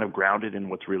kind of grounded in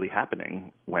what's really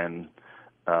happening when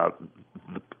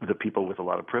the people with a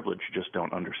lot of privilege just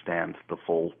don't understand the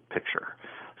full picture.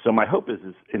 So my hope is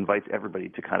invites everybody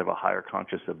to kind of a higher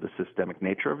conscious of the systemic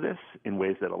nature of this in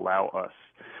ways that allow us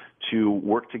to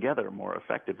work together more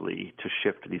effectively to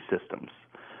shift these systems.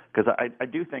 Because I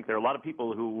do think there are a lot of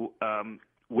people who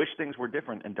wish things were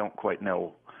different and don't quite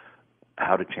know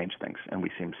how to change things, and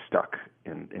we seem stuck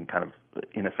in kind of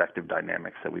ineffective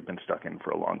dynamics that we've been stuck in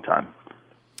for a long time.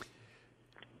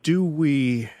 Do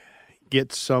we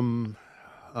get some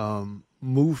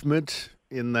movement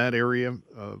in that area,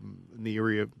 in the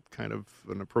area of kind of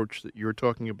an approach that you're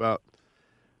talking about?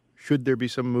 Should there be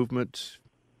some movement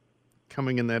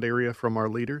coming in that area from our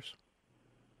leaders?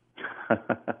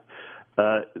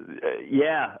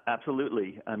 Yeah,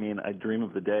 absolutely. I mean, I dream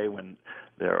of the day when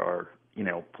there are,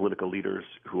 political leaders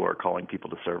who are calling people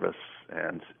to service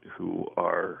and who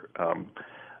are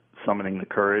summoning the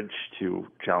courage to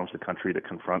challenge the country to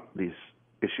confront these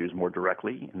issues more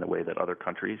directly in the way that other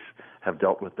countries have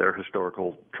dealt with their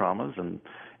historical traumas and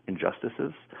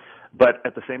injustices. But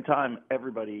at the same time,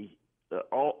 everybody,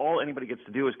 all anybody gets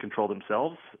to do is control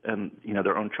themselves and,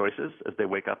 their own choices as they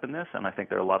wake up in this. And I think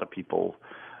there are a lot of people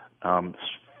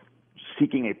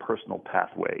seeking a personal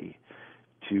pathway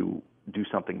to do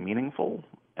something meaningful.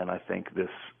 And I think this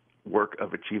work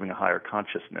of achieving a higher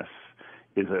consciousness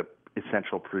is a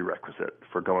essential prerequisite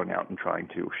for going out and trying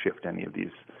to shift any of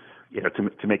these,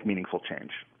 to make meaningful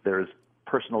change. There is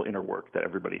personal inner work that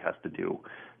everybody has to do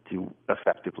to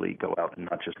effectively go out and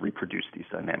not just reproduce these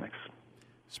dynamics.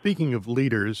 Speaking of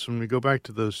leaders, when we go back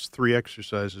to those 3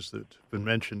 exercises that have been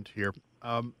mentioned here,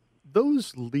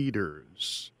 those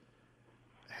leaders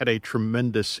had a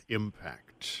tremendous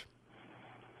impact.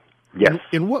 Yes.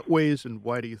 In what ways and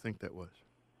why do you think that was?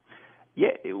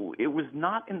 Yeah, it was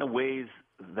not in the ways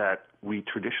that we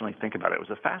traditionally think about it. It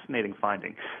was a fascinating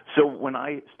finding. So when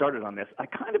I started on this, I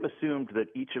kind of assumed that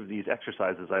each of these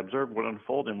exercises I observed would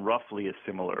unfold in roughly a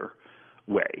similar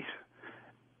way.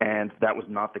 And that was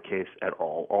not the case at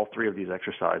all. All 3 of these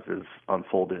exercises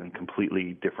unfolded in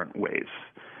completely different ways.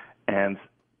 And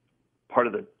part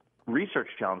of the research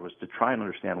challenge was to try and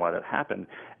understand why that happened.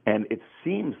 And it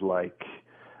seems like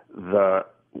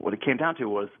what it came down to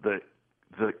was the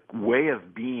way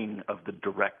of being of the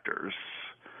directors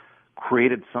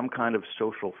created some kind of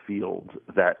social field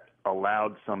that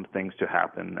allowed some things to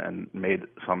happen and made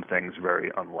some things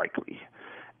very unlikely.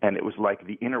 And it was like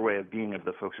the inner way of being of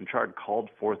the folks in charge called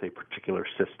forth a particular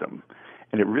system.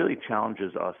 And it really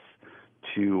challenges us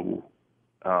to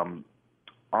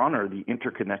honor the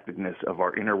interconnectedness of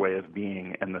our inner way of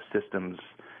being and the systems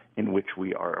in which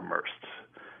we are immersed.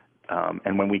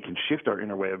 And when we can shift our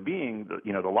inner way of being,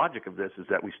 the logic of this is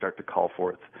that we start to call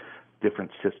forth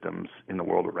different systems in the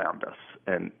world around us.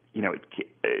 And,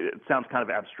 it sounds kind of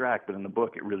abstract, but in the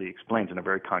book it really explains in a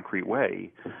very concrete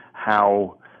way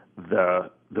how the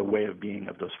way of being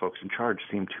of those folks in charge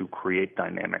seemed to create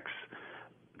dynamics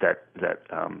that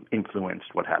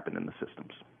influenced what happened in the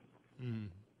systems. Mm.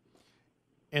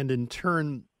 And in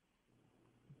turn,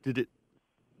 did it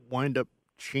wind up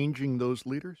changing those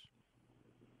leaders?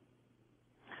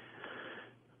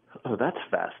 Oh, that's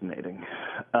fascinating.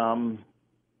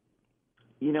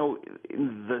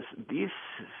 In these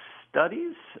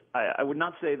studies, I would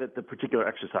not say that the particular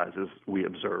exercises we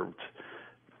observed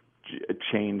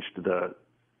changed the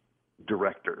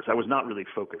directors. I was not really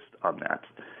focused on that.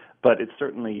 But it's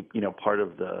certainly, part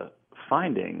of the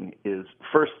finding is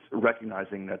first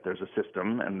recognizing that there's a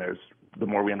system, and the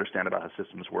more we understand about how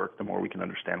systems work, the more we can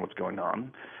understand what's going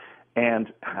on,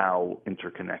 and how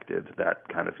interconnected that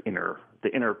kind of the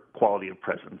inner quality of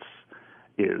presence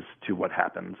is to what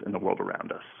happens in the world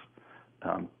around us.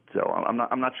 So I'm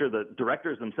not sure the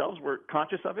directors themselves were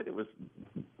conscious of it. It was,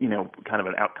 kind of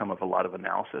an outcome of a lot of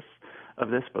analysis of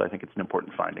this, but I think it's an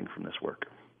important finding from this work.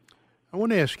 I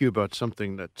want to ask you about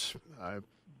something that I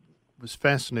was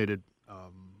fascinated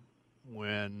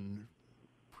when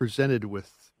presented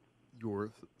with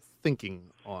your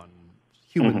thinking on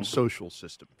human social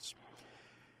systems.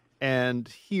 And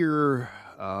here,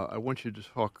 I want you to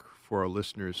talk for our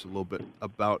listeners a little bit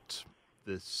about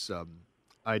this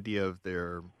idea of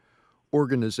their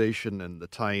organization and the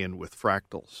tie-in with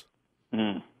fractals.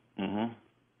 Mm-hmm.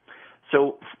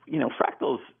 So,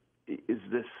 fractals is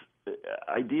this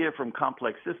idea from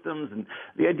complex systems, and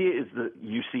the idea is that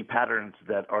you see patterns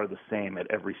that are the same at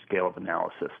every scale of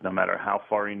analysis. No matter how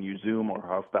far in you zoom or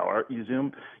how far out you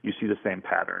zoom, you see the same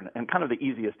pattern. And kind of the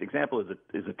easiest example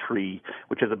is a tree,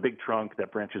 which has a big trunk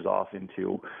that branches off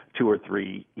into 2 or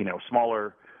 3,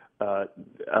 smaller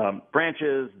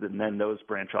branches, and then those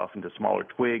branch off into smaller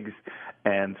twigs,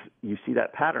 and you see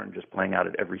that pattern just playing out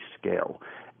at every scale.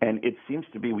 And it seems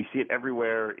to be, we see it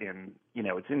everywhere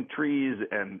it's in trees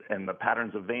and the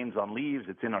patterns of veins on leaves.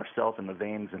 It's in ourselves and the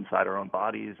veins inside our own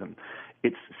bodies. And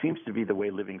it seems to be the way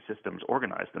living systems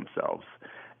organize themselves.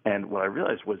 And what I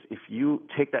realized was if you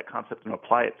take that concept and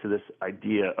apply it to this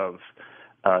idea of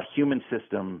human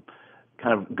system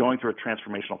kind of going through a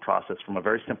transformational process from a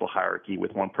very simple hierarchy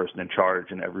with one person in charge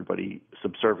and everybody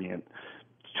subservient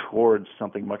towards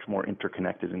something much more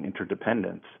interconnected and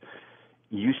interdependent.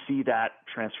 You see that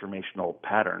transformational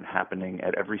pattern happening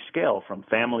at every scale, from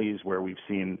families where we've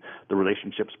seen the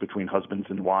relationships between husbands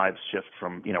and wives shift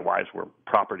from, wives were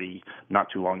property not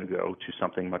too long ago to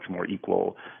something much more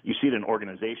equal. You see it in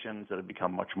organizations that have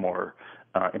become much more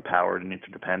empowered and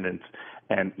interdependent.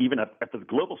 And even at the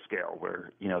global scale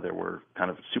where, there were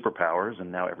kind of superpowers and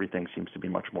now everything seems to be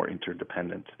much more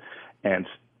interdependent. And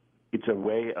it's a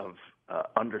way of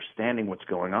understanding what's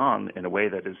going on in a way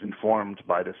that is informed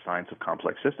by the science of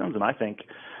complex systems. And I think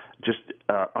just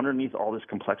underneath all this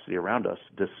complexity around us,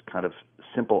 this kind of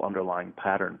simple underlying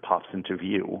pattern pops into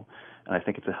view. And I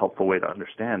think it's a helpful way to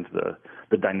understand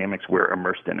the dynamics we're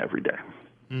immersed in every day.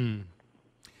 Mm.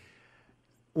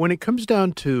 When it comes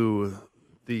down to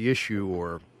the issue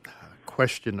or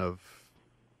question of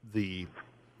the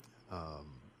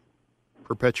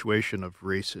perpetuation of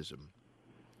racism,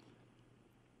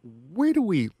 where do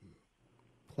we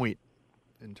point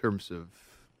in terms of,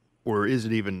 or is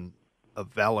it even a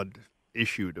valid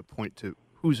issue to point to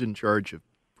who's in charge of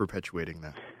perpetuating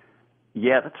that?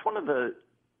 Yeah, that's one of the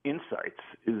insights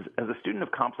is as a student of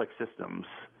complex systems,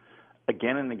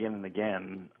 again and again and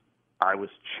again, I was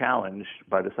challenged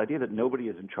by this idea that nobody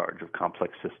is in charge of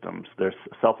complex systems. There's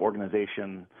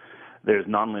self-organization, there's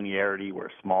nonlinearity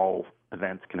where small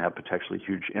events can have potentially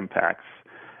huge impacts.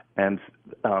 And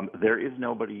there is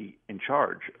nobody in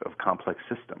charge of complex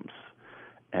systems.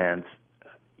 And,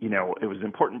 it was an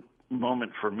important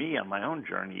moment for me on my own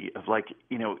journey of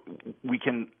we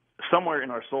can somewhere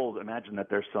in our souls imagine that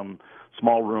there's some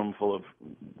small room full of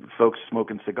folks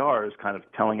smoking cigars kind of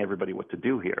telling everybody what to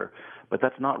do here. But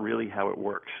that's not really how it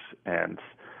works. And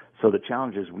so the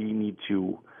challenge is we need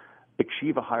to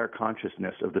achieve a higher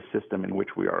consciousness of the system in which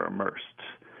we are immersed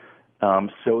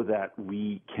so that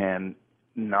we can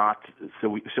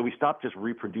we stop just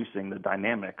reproducing the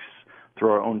dynamics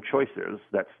through our own choices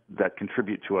that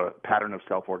contribute to a pattern of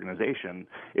self-organization.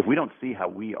 If we don't see how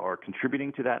we are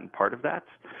contributing to that and part of that,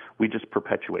 we just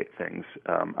perpetuate things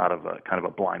out of a kind of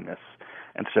a blindness.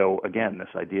 And so, again,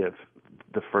 this idea of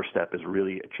the first step is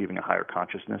really achieving a higher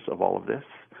consciousness of all of this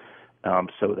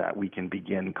so that we can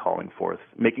begin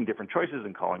making different choices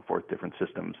and calling forth different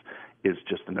systems is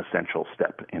just an essential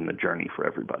step in the journey for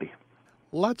everybody.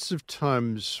 Lots of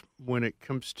times when it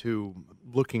comes to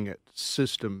looking at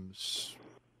systems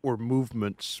or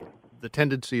movements, the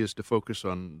tendency is to focus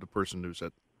on the person who's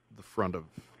at the front of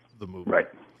the movement. Right.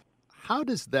 How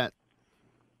does that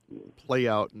play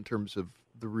out in terms of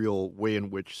the real way in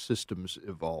which systems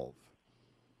evolve?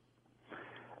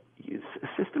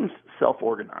 Systems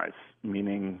self-organize,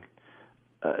 meaning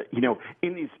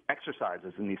in these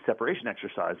exercises, in these separation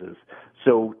exercises,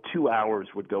 so 2 hours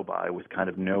would go by with kind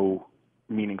of no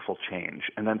meaningful change.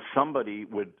 And then somebody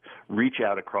would reach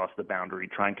out across the boundary,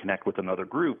 try and connect with another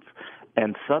group,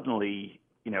 and suddenly,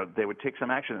 they would take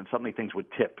some action and suddenly things would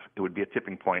tip. It would be a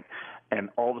tipping point. And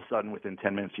all of a sudden, within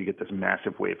 10 minutes, you get this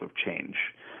massive wave of change.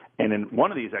 And in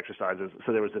one of these exercises,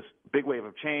 so there was this big wave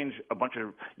of change, a bunch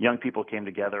of young people came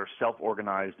together,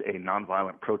 self-organized a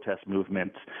nonviolent protest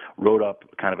movement, wrote up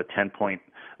kind of a 10-point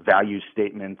value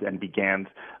statement, and began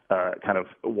kind of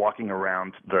walking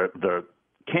around the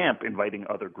camp inviting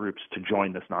other groups to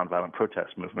join this nonviolent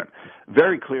protest movement.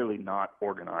 Very clearly not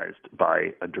organized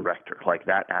by a director. Like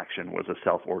that action was a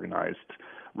self-organized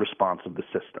response of the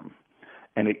system.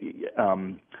 And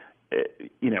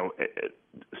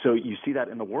so you see that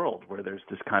in the world where there's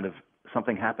this kind of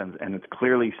something happens and it's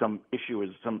clearly some issue is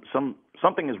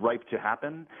something is ripe to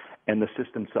happen and the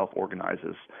system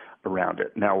self-organizes around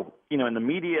it. Now, in the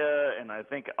media and I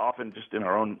think often just in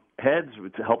our own heads,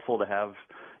 it's helpful to have,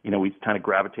 we kind of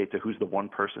gravitate to who's the one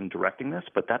person directing this,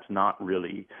 but that's not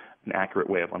really an accurate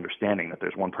way of understanding that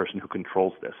there's one person who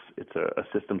controls this. It's a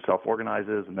system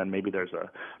self-organizes, and then maybe there's a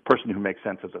person who makes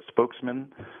sense as a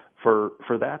spokesman for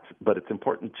that, but it's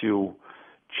important to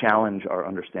challenge our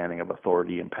understanding of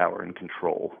authority and power and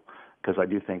control, because I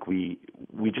do think we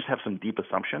just have some deep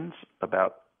assumptions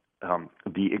about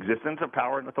the existence of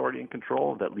power and authority and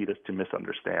control that lead us to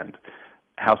misunderstand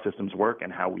how systems work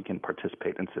and how we can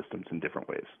participate in systems in different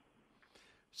ways.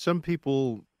 Some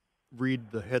people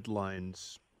read the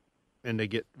headlines and they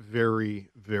get very,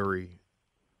 very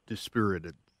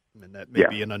dispirited, and that may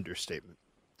be an understatement.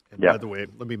 And by the way,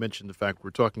 let me mention the fact we're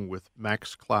talking with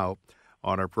Max Clow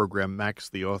on our program. Max,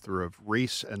 the author of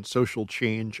Race and Social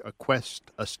Change, A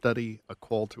Quest, A Study, A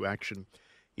Call to Action.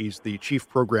 He's the Chief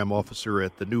Program Officer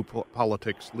at the New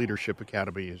Politics Leadership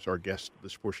Academy, is our guest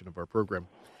this portion of our program.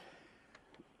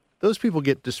 Those people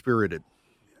get dispirited.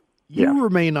 You Yeah.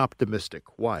 remain optimistic.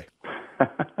 Why?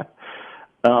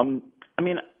 I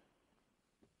mean,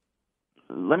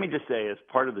 let me just say, as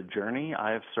part of the journey,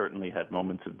 I have certainly had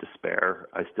moments of despair.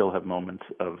 I still have moments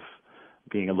of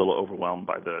being a little overwhelmed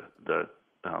by the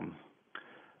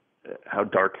how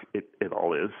dark it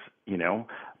all is, you know.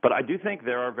 But I do think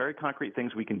there are very concrete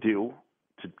things we can do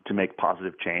to make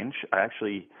positive change.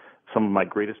 Some of my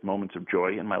greatest moments of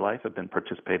joy in my life have been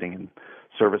participating in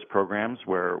service programs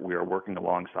where we are working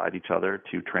alongside each other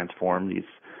to transform these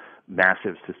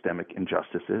massive systemic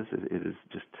injustices. It is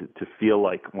just to feel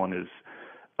like one is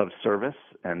of service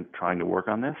and trying to work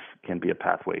on this can be a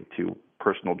pathway to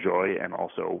personal joy and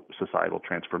also societal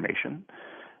transformation,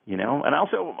 you know. And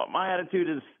also my attitude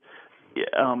is,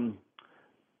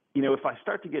 you know, if I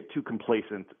start to get too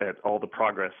complacent at all the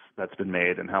progress that's been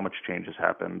made and how much change has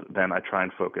happened, then I try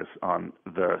and focus on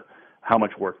how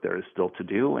much work there is still to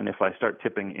do. And if I start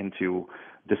tipping into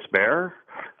despair,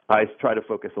 I try to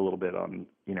focus a little bit on,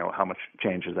 you know, how much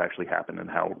change has actually happened and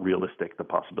how realistic the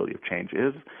possibility of change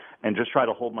is, and just try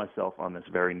to hold myself on this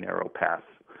very narrow path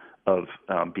of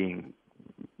being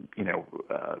in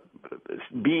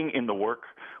the work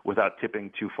without tipping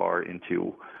too far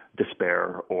into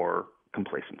despair or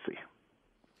complacency.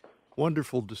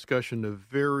 Wonderful discussion. A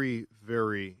very,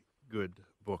 very good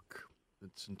book.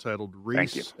 It's entitled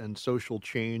Race and Social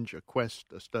Change, A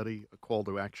Quest, a Study, a Call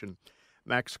to Action.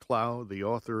 Max Clow, the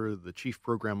author, the Chief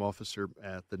Program Officer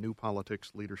at the New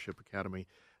Politics Leadership Academy.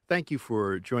 Thank you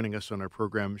for joining us on our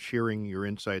program, sharing your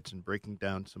insights and breaking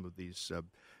down some of these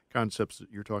concepts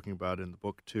that you're talking about in the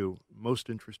book, too. Most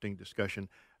interesting discussion.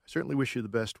 I certainly wish you the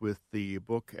best with the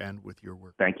book and with your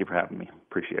work. Thank you for having me.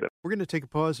 Appreciate it. We're going to take a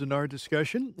pause in our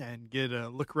discussion and get a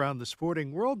look around the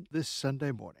sporting world this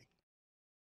Sunday morning.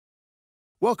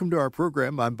 Welcome to our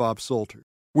program. I'm Bob Salter.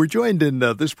 We're joined in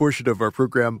this portion of our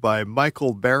program by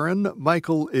Michael Barron.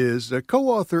 Michael is a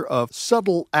co-author of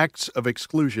Subtle Acts of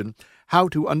Exclusion, How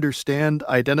to Understand,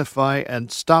 Identify, and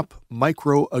Stop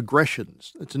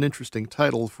Microaggressions. It's an interesting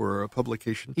title for a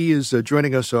publication. He is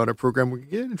joining us on our program. We're going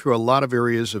to get into a lot of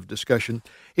areas of discussion.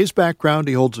 His background,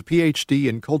 he holds a Ph.D.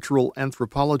 in cultural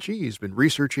anthropology. He's been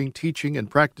researching, teaching, and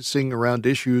practicing around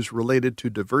issues related to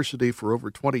diversity for over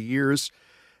 20 years.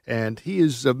 And he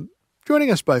is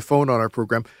joining us by phone on our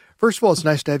program. First of all, it's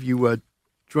nice to have you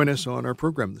join us on our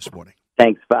program this morning.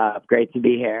 Thanks, Bob. Great to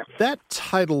be here. That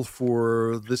title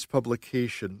for this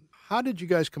publication, how did you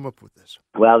guys come up with this?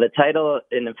 Well, the title,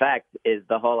 in effect, is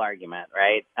the whole argument,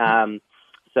 right?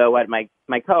 So what my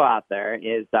co-author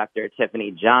is Dr.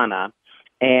 Tiffany Jana.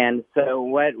 And so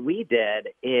what we did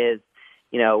is,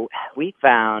 you know, we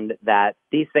found that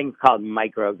these things called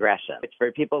microaggressions, which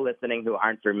for people listening who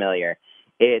aren't familiar,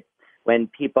 it's when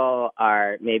people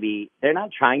are they're not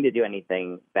trying to do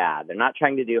anything bad. They're not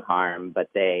trying to do harm, but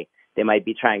they might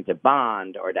be trying to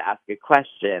bond or to ask a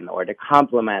question or to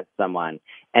compliment someone.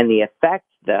 And the effect,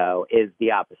 though, is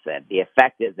the opposite. The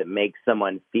effect is it makes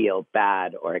someone feel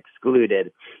bad or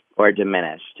excluded or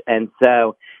diminished. And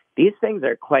so these things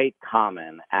are quite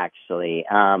common, actually,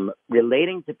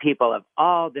 relating to people of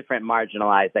all different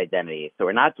marginalized identities. So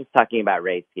we're not just talking about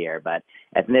race here, but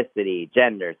ethnicity,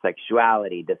 gender,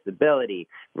 sexuality, disability,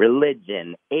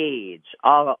 religion, age,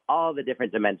 all the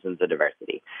different dimensions of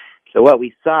diversity. So what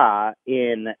we saw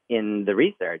in the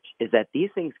research is that these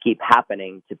things keep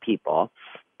happening to people,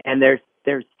 and they're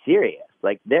serious.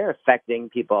 Like, they're affecting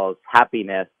people's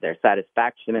happiness, their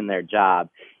satisfaction in their job,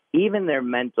 even their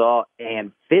mental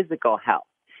and physical health.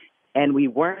 And we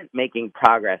weren't making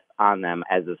progress on them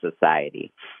as a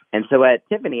society. And so what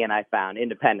Tiffany and I found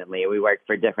independently, we worked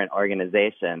for different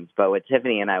organizations, but what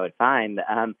Tiffany and I would find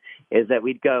is that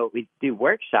we'd do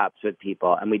workshops with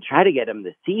people, and we'd try to get them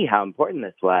to see how important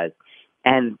this was.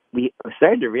 And we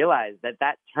started to realize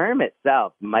that term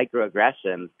itself,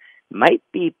 microaggressions, might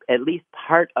be at least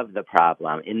part of the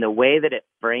problem in the way that it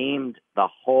framed the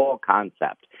whole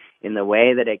concept, in the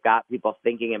way that it got people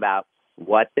thinking about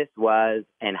what this was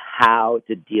and how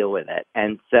to deal with it.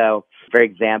 And so, for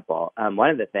example,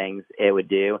 one of the things it would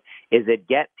do is it'd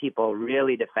get people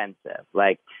really defensive.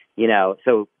 Like, you know,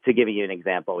 so to give you an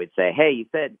example, we'd say, hey, you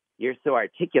said you're so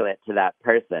articulate to that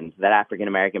person, to that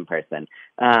African-American person.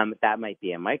 That might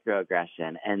be a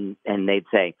microaggression. And they'd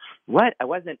say, what? I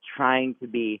wasn't trying to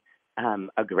be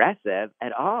aggressive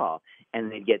at all.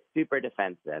 And they'd get super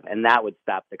defensive, and that would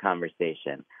stop the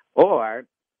conversation. Or,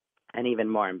 and even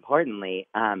more importantly,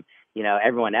 you know,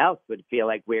 everyone else would feel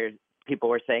like people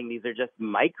were saying these are just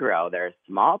micro, they're a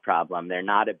small problem, they're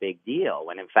not a big deal,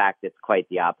 when in fact it's quite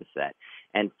the opposite.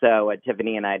 And so what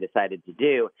Tiffany and I decided to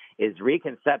do is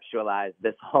reconceptualize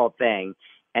this whole thing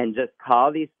and just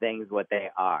call these things what they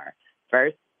are.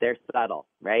 First, they're subtle,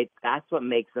 right? That's what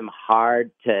makes them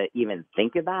hard to even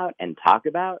think about and talk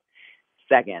about.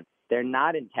 Second, they're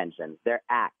not intentions, they're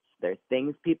acts. They're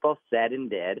things people said and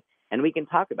did, and we can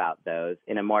talk about those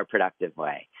in a more productive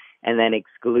way. And then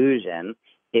exclusion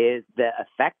is the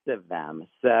effect of them.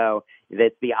 So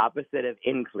it's the opposite of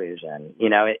inclusion.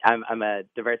 I'm a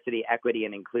diversity, equity,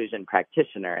 and inclusion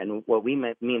practitioner. And what we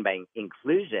mean by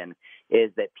inclusion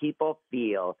is that people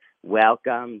feel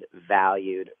welcomed,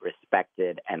 valued,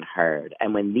 respected, and heard.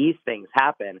 And when these things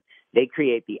happen, they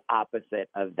create the opposite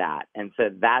of that. And so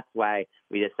that's why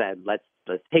we just said, let's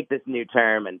take this new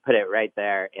term and put it right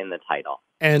there in the title.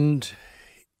 And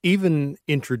even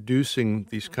introducing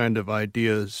these kind of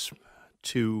ideas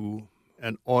to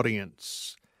an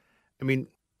audience, I mean,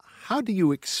 how do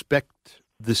you expect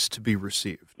this to be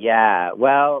received? Yeah,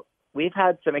 well, we've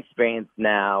had some experience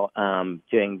now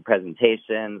doing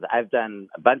presentations. I've done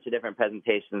a bunch of different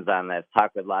presentations on this,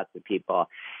 talked with lots of people,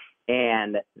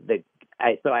 and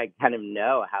so I kind of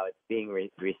know how it's being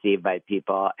received by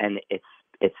people, and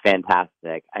it's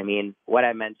fantastic. I mean, what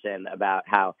I mentioned about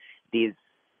how these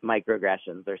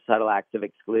microaggressions or subtle acts of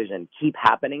exclusion keep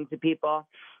happening to people,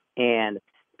 and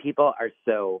people are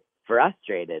so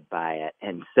frustrated by it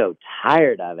and so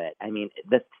tired of it. I mean,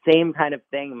 the same kind of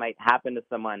thing might happen to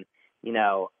someone,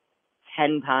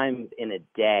 10 times in a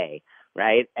day,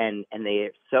 right? And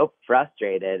they're so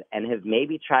frustrated and have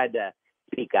maybe tried to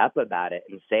speak up about it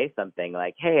and say something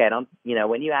like, hey,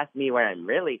 when you ask me where I'm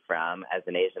really from as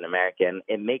an Asian American,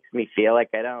 it makes me feel like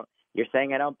you're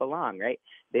saying I don't belong, right?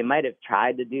 They might have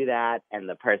tried to do that and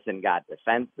the person got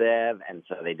defensive, and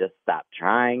so they just stopped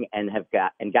trying and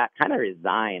got kind of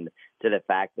resigned to the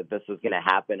fact that this was going to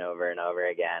happen over and over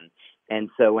again. And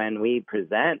so when we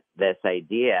present this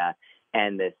idea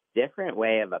and this different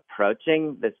way of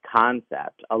approaching this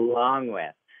concept, along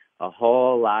with a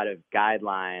whole lot of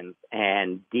guidelines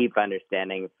and deep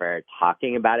understanding for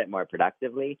talking about it more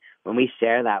productively, when we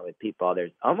share that with people,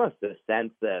 there's almost a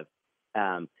sense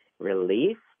of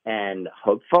relief and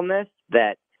hopefulness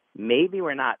that maybe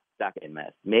we're not stuck in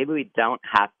this. Maybe we don't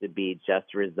have to be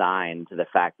just resigned to the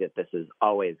fact that this is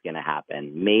always going to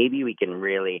happen. Maybe we can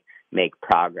really make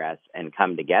progress and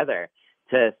come together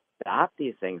to stop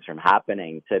these things from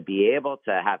happening, to be able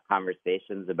to have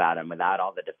conversations about them without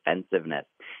all the defensiveness,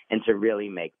 and to really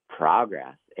make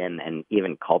progress and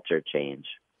even culture change.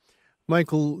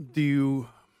 Michael, do you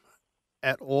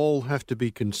at all have to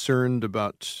be concerned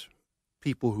about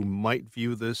people who might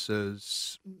view this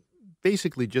as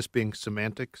basically just being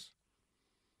semantics?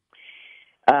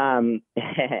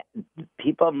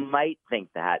 People might think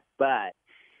that, but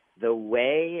the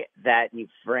way that you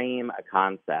frame a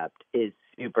concept is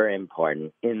super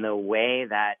important, in the way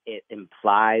that it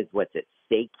implies what's at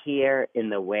stake here, in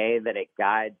the way that it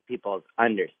guides people's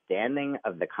understanding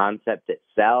of the concept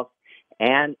itself,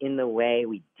 and in the way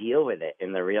we deal with it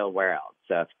in the real world.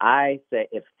 So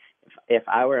if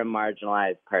I were a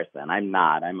marginalized person, I'm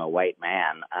not, I'm a white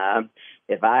man.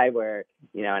 If I were,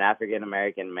 an African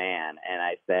American man, and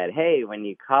I said, hey, when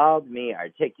you called me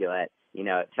articulate,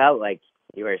 it felt like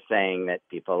you were saying that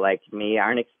people like me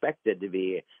aren't expected to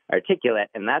be articulate,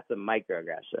 and that's a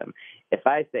microaggression. If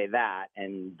I say that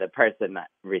and the person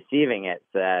receiving it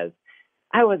says,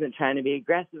 I wasn't trying to be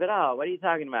aggressive at all, what are you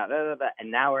talking about? Blah, blah, blah.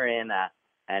 And now we're in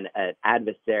an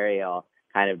adversarial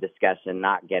kind of discussion,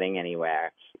 not getting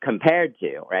anywhere, compared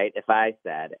to, right, if I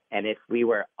said, and if we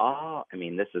were all,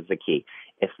 this is the key,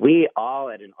 if we all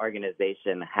at an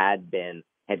organization had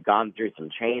gone through some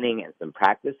training and some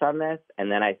practice on this, and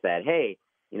then I said, hey,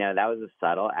 that was a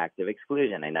subtle act of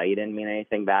exclusion. I know you didn't mean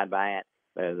anything bad by it,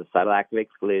 but it was a subtle act of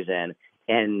exclusion.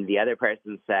 And the other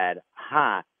person said,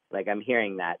 I'm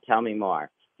hearing that. Tell me more,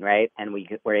 right? And we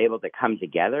were able to come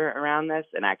together around this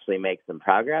and actually make some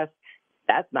progress.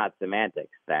 That's not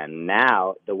semantics then.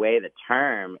 Now, the way the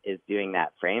term is doing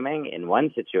that framing in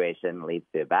one situation leads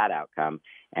to a bad outcome,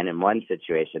 and in one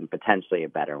situation, potentially a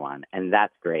better one. And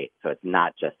that's great. So it's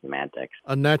not just semantics.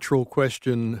 A natural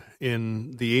question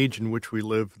in the age in which we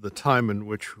live, the time in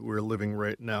which we're living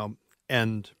right now,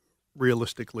 and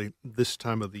realistically, this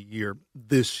time of the year,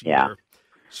 year,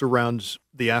 surrounds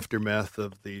the aftermath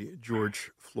of the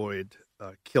George Floyd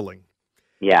killing.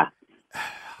 Yeah.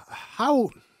 How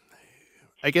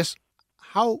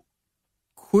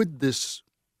could this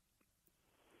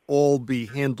all be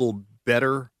handled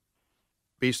better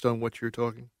based on what you're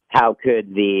talking? How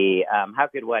could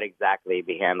what exactly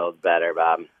be handled better,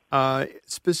 Bob?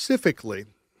 Specifically,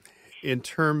 in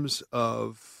terms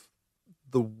of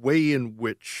the way in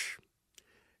which,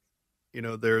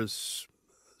 there's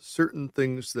certain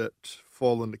things that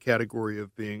fall in the category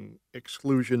of being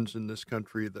exclusions in this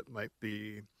country that might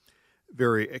be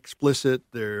very explicit.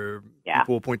 People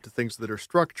will point to things that are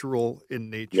structural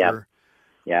in nature.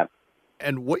 Yep.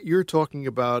 And what you're talking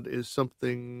about is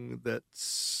something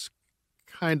that's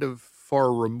kind of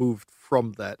far removed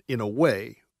from that in a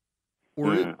way.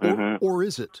 Or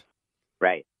is it?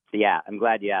 Right. Yeah, I'm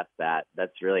glad you asked that.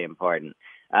 That's really important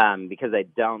because I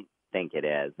don't think it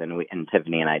is, and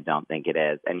Tiffany and I don't think it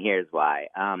is, and here's why.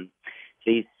 So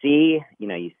you see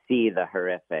the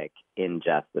horrific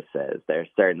injustices. There are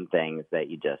certain things that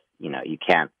you just, you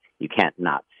can't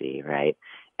not see, right?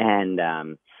 And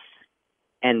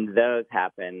those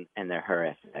happen, and they're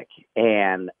horrific.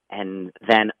 And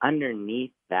then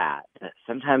underneath that,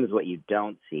 sometimes what you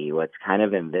don't see, what's kind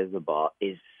of invisible,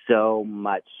 is so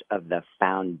much of the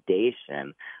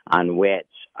foundation on which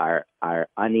our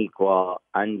unequal,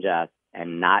 unjust,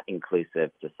 and not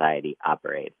inclusive society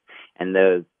operates. And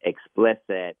those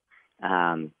explicit,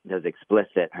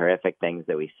 horrific things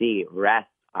that we see rest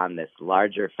on this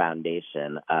larger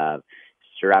foundation of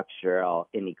structural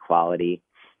inequality,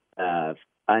 of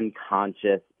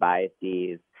unconscious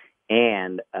biases,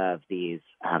 and of these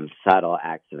subtle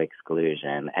acts of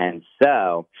exclusion. And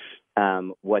so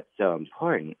what's so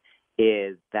important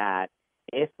is that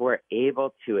if we're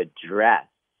able to address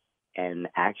and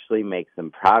actually make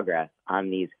some progress on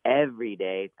these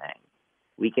everyday things,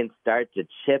 we can start to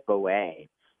chip away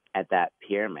at that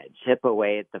pyramid, chip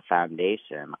away at the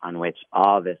foundation on which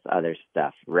all this other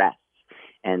stuff rests.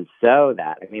 And so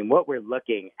what we're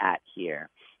looking at here,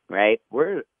 right,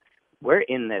 we're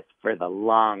in this for the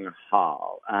long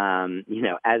haul.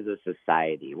 As a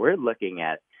society, we're looking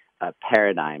at a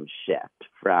paradigm shift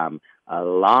from a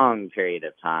long period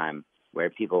of time where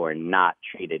people were not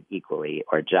treated equally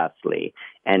or justly,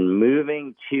 and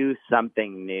moving to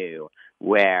something new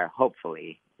where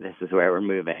hopefully this is where we're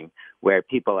moving, where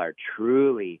people are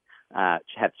truly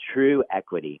have true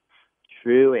equity,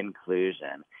 true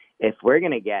inclusion. If we're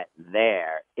going to get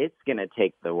there, it's going to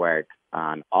take the work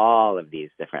on all of these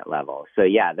different levels. So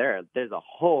there's a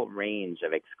whole range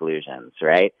of exclusions,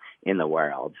 right, in the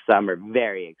world. Some are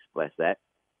very explicit,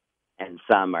 and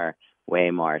some are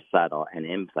way more subtle and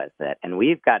implicit. And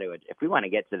we've got to, if we want to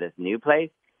get to this new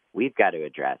place, we've got to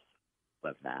address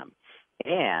all of them.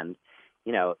 And,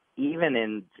 even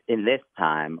in this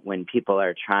time when people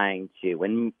are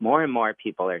when more and more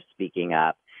people are speaking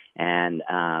up and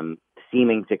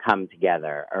seeming to come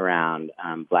together around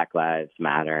Black Lives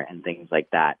Matter and things like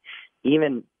that,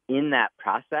 even in that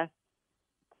process,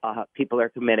 people are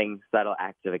committing subtle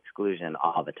acts of exclusion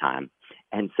all the time.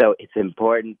 And so it's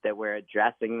important that we're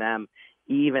addressing them,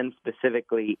 even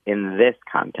specifically in this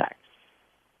context.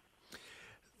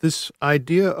 This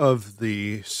idea of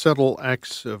the subtle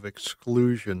acts of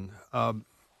exclusion, let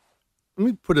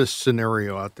me put a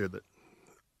scenario out there that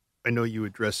I know you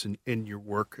address in your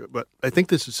work, but I think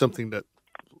this is something that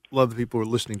a lot of the people who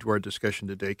are listening to our discussion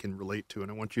today can relate to,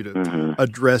 and I want you to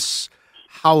address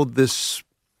how this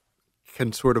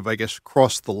can sort of, I guess,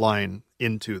 cross the line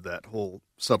into that whole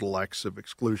subtle acts of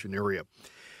exclusion area.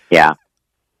 Yeah.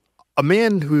 A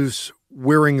man who's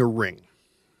wearing a ring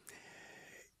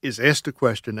is asked a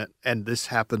question, and this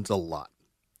happens a lot.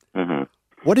 Mm-hmm.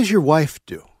 What does your wife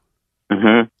do?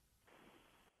 Mm-hmm.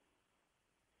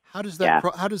 How does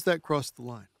that cross the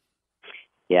line?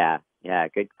 Yeah,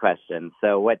 good question.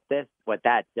 So what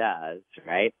that does,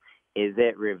 right, is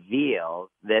it reveals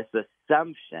this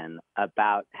assumption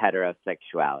about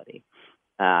heterosexuality.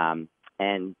 And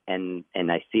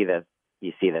you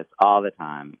see this all the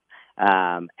time.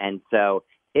 And so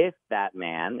if that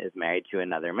man is married to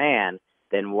another man,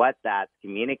 then what that's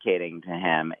communicating to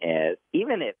him is,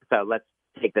 let's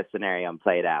take the scenario and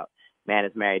play it out. Man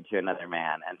is married to another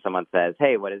man, and someone says,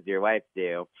 "Hey, what does your wife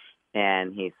do?"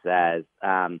 And he says,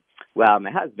 "Well,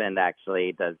 my husband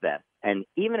actually does this." And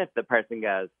even if the person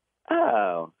goes,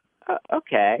 "Oh,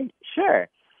 okay, sure.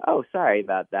 Oh, sorry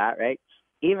about that," right?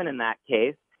 Even in that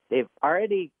case, they've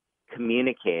already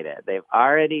communicated. They've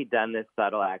already done this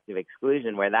subtle act of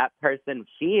exclusion where that person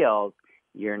feels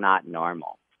you're not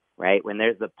normal, right? When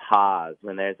there's a pause,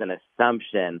 when there's an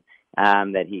assumption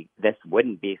that this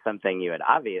wouldn't be something you would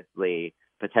obviously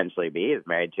potentially be, is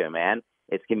married to a man,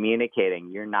 it's communicating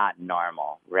you're not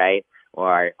normal, right?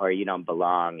 Or you don't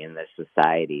belong in this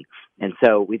society. And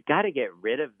so we've got to get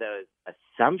rid of those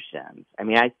assumptions. I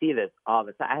mean, I see this all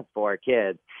the time. I have 4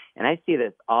 kids, and I see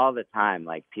this all the time,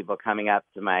 like people coming up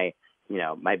to my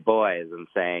boys and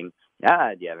saying,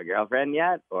 do you have a girlfriend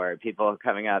yet? Or people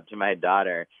coming up to my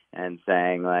daughter and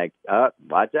saying like, oh,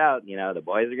 watch out, the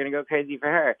boys are going to go crazy for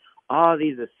her. All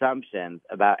these assumptions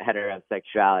about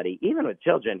heterosexuality, even with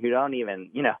children who don't even,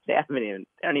 they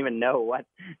don't even know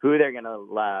who they're going to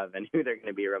love and who they're going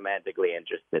to be romantically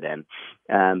interested in.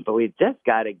 But we've just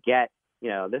got to get,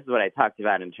 this is what I talked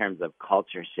about in terms of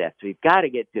culture shift. We've got to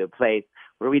get to a place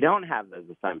where we don't have those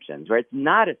assumptions, where it's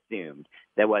not assumed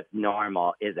that what's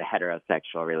normal is a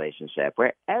heterosexual relationship,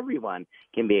 where everyone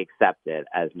can be accepted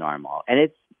as normal. And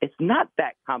it's not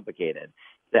that complicated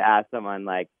to ask someone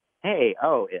like, hey,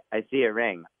 I see a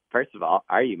ring. First of all,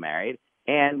 are you married?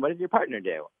 And what does your partner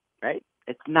do? Right?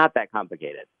 It's not that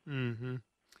complicated. Mm-hmm.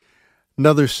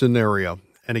 Another scenario,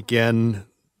 and again,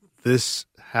 this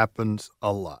happens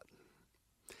a lot.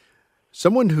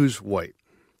 Someone who's white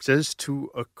says to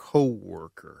a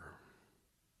coworker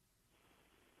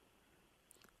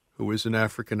who is an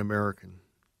African American,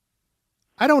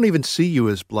 I don't even see you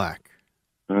as black.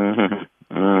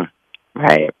 Mm-hmm. Mm-hmm.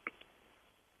 Right.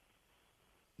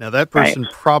 Now, that person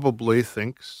probably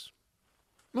thinks,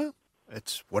 well,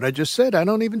 it's what I just said. I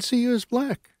don't even see you as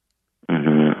black.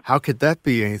 Mm-hmm. How could that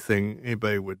be anything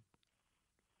anybody would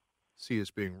see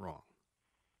as being wrong?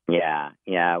 Yeah.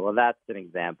 Well, that's an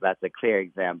example. That's a clear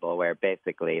example where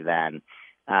basically then,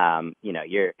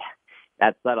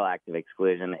 that subtle act of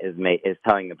exclusion is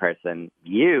telling the person,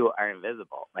 you are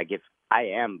invisible. Like if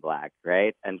I am black,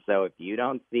 right? And so if you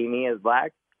don't see me as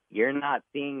black, you're not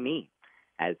seeing me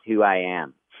as who I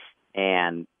am.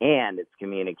 And it's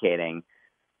communicating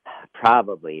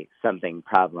probably something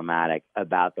problematic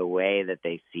about the way that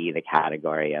they see the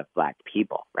category of black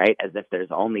people, right? As if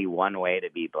there's only one way to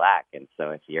be black. And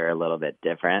so if you're a little bit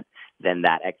different than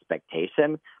that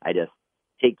expectation, I just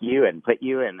take you and put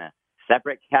you in a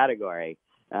separate category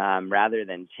rather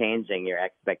than changing your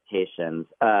expectations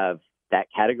of that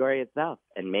category itself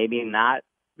and maybe not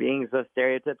being so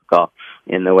stereotypical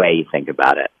in the way you think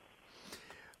about it.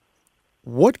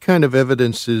 What kind of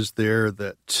evidence is there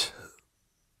that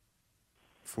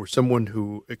for someone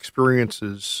who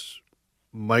experiences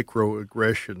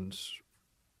microaggressions,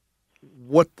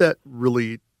 what that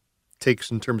really takes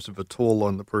in terms of a toll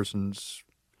on the person's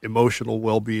emotional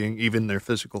well-being, even their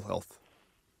physical health?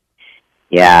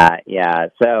 Yeah.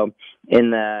 So in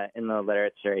the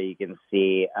literature, you can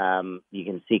see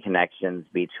connections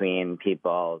between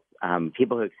people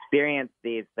who experience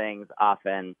these things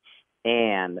often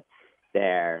and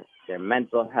their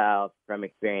mental health from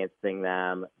experiencing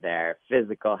them, their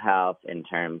physical health in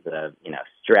terms of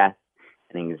stress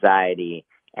and anxiety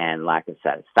and lack of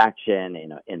satisfaction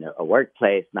in a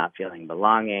workplace, not feeling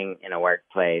belonging in a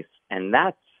workplace, and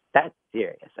that's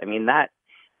serious. I mean, that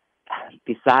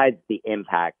besides the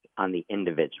impact on the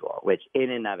individual, which in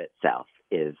and of itself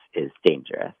is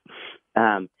dangerous.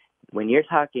 When you're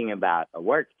talking about a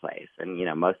workplace, and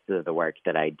most of the work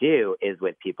that I do is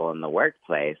with people in the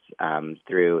workplace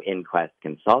through Inquest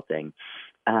Consulting,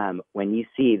 when you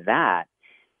see that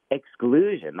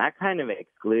exclusion, that kind of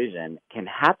exclusion can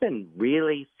happen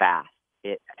really fast.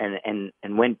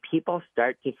 And when people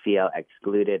start to feel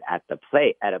excluded at a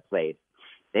place,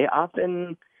 they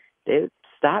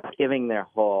stop giving their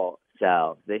whole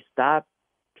selves. They stop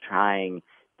trying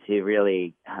to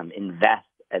really invest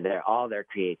all their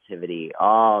creativity,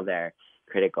 all their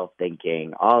critical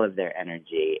thinking, all of their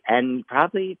energy, and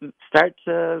probably start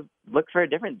to look for a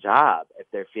different job if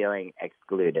they're feeling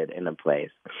excluded in a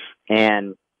place.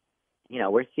 And,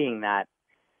 we're seeing that,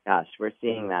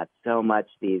 so much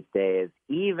these days,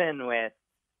 even with,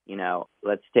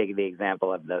 let's take the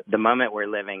example of the moment we're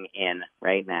living in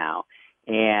right now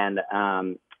and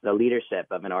the leadership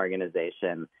of an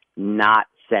organization not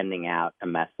sending out a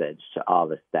message to all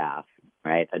the staff,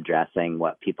 right, addressing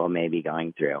what people may be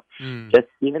going through. Just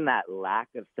even that lack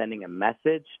of sending a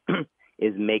message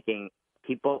is making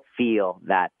people feel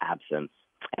that absence,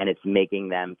 and it's making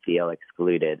them feel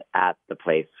excluded at the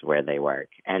place where they work.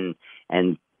 And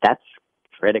that's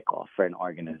critical for an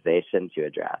organization to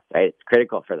address, right? It's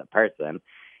critical for the person.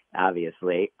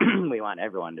 Obviously, we want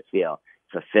everyone to feel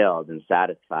fulfilled and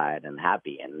satisfied and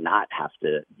happy and not have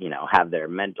to, have their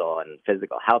mental and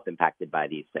physical health impacted by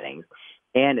these things.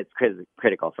 And it's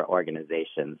critical for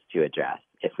organizations to address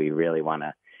if we really want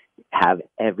to have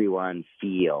everyone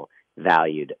feel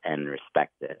valued and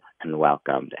respected and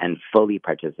welcomed and fully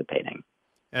participating.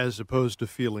 As opposed to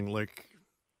feeling like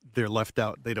they're left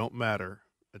out, they don't matter,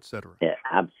 etc. Yeah,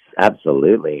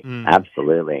 absolutely.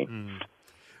 Absolutely.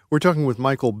 We're talking with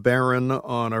Michael Barron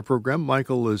on our program.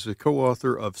 Michael is a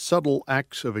co-author of Subtle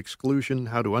Acts of Exclusion,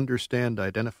 How to Understand,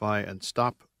 Identify, and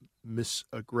Stop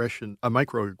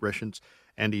Microaggressions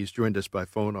and he's joined us by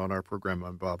phone on our program.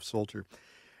 I'm Bob Salter.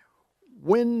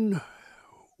 When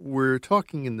we're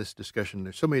talking in this discussion,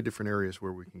 there's so many different areas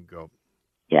where we can go.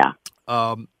 Yeah.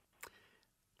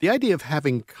 The idea of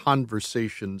having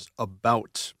conversations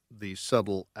about the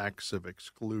subtle acts of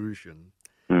exclusion,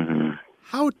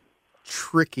 how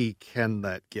tricky can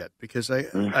that get? Because I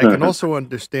can also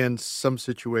understand some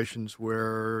situations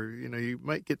where, you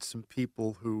might get some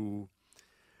people who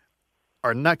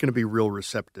are not going to be real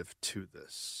receptive to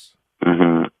this.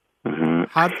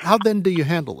 How then do you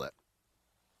handle that?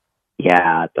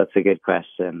 Yeah, that's a good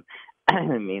question.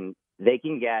 I mean, they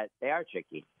are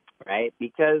tricky, right?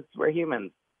 Because we're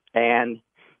humans. And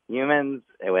humans,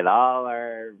 with all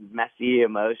our messy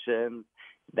emotions,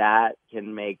 that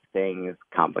can make things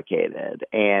complicated.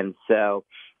 And so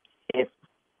it's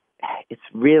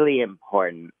really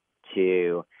important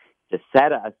to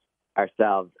set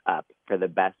ourselves up for the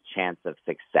best chance of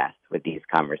success with these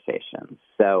conversations.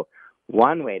 So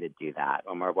one way to do that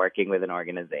when we're working with an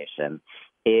organization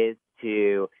is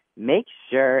to make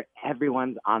sure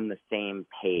everyone's on the same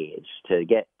page, to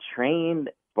get trained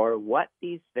for what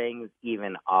these things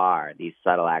even are, these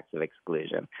subtle acts of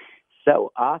exclusion.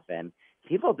 So often,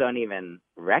 people don't even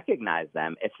recognize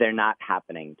them if they're not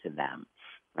happening to them,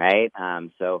 right?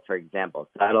 So, for example,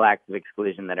 subtle acts of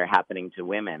exclusion that are happening to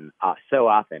women, so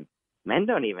often, men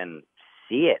don't even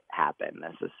see it happen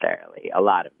necessarily, a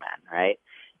lot of men, right?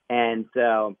 And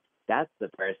so that's the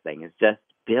first thing, is just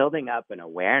building up an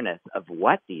awareness of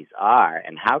what these are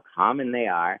and how common they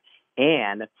are,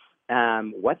 and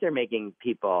what they're making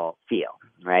people feel,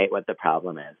 right? What the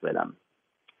problem is with them.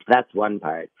 That's one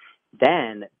part.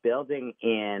 Then building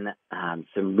in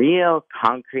some real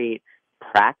concrete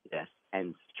practice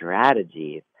and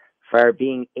strategies for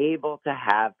being able to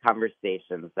have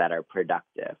conversations that are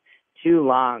productive. Too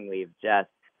long, we've just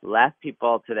left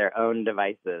people to their own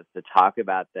devices to talk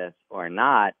about this or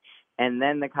not, and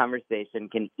then the conversation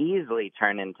can easily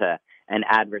turn into an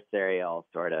adversarial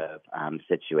sort of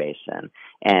situation,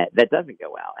 and that doesn't go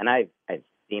well. And I've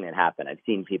seen it happen. I've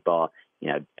seen people,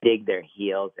 dig their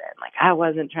heels in, like, I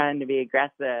wasn't trying to be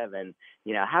aggressive, and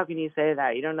how can you say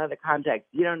that? You don't know the context.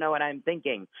 You don't know what I'm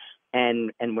thinking,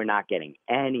 and we're not getting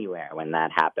anywhere when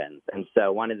that happens. And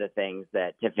so one of the things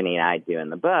that Tiffany and I do in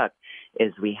the book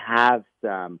is we have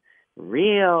some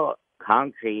real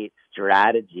concrete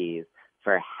strategies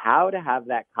for how to have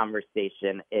that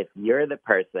conversation if you're the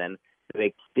person who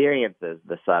experiences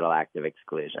the subtle act of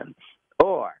exclusion,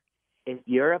 or if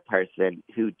you're a person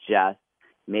who just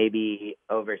maybe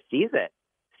oversees it,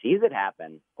 sees it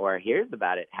happen, or hears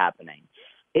about it happening.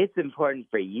 It's important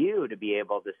for you to be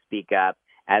able to speak up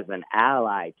as an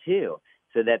ally too,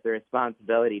 so that the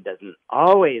responsibility doesn't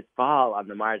always fall on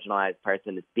the marginalized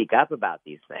person to speak up about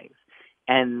these things.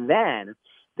 And then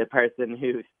the person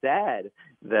who said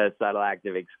the subtle act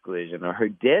of exclusion, or who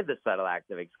did the subtle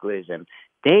act of exclusion,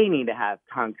 they need to have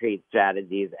concrete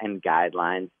strategies and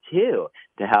guidelines too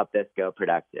to help this go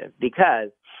productive. Because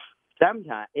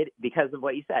because of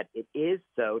what you said, it is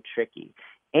so tricky.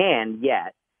 And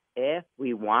yet, if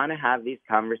we want to have these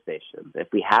conversations, if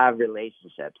we have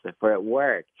relationships, if we're at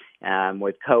work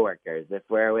with coworkers, if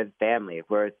we're with family, if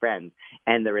we're with friends,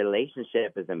 and the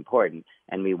relationship is important,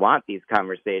 and we want these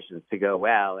conversations to go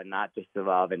well and not just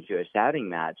evolve into a shouting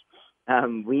match,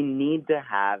 we need to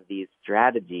have these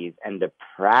strategies and to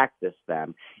practice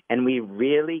them. And we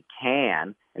really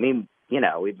can. I mean,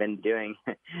 we've been doing,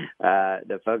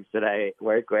 the folks that I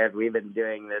work with, we've been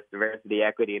doing this diversity,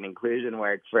 equity, and inclusion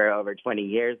work for over 20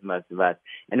 years, most of us.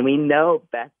 And we know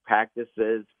best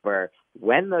practices for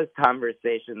when those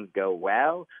conversations go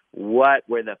well, what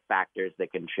were the factors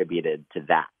that contributed to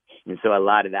that. And so a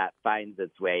lot of that finds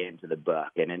its way into the book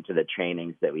and into the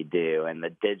trainings that we do and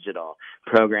the digital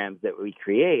programs that we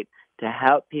create to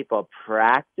help people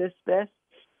practice this.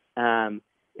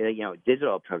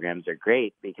 Digital programs are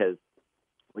great because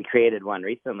we created one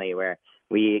recently where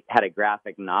we had a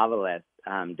graphic novelist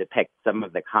depict some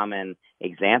of the common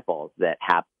examples that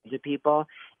happen to people.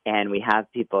 And we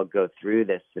have people go through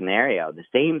this scenario, the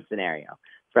same scenario,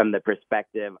 from the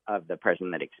perspective of the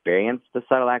person that experienced the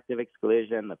subtle act of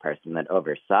exclusion, the person that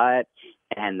oversaw it,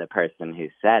 and the person who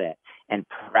said it, and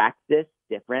practice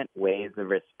different ways of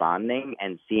responding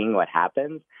and seeing what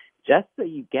happens, just so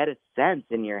you get a sense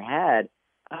in your head,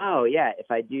 oh, yeah,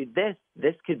 if I do this,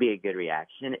 this could be a good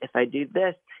reaction. If I do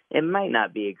this, it might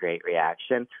not be a great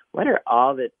reaction.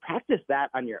 Practice that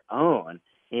on your own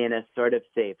in a sort of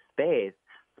safe space,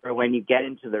 for when you get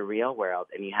into the real world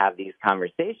and you have these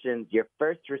conversations, your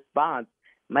first response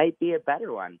might be a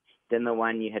better one than the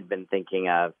one you had been thinking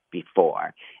of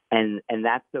before. And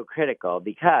that's so critical,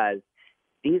 because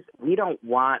we don't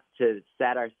want to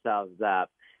set ourselves up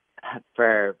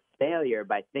for failure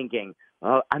by thinking,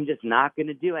 oh, I'm just not going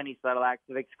to do any subtle acts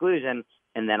of exclusion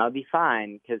and then I'll be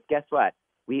fine. Because guess what?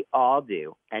 We all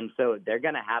do. And so they're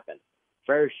going to happen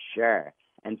for sure.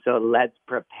 And so let's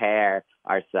prepare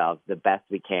ourselves the best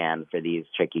we can for these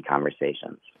tricky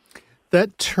conversations.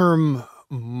 That term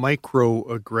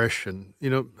microaggression,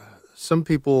 some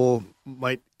people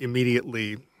might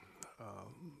immediately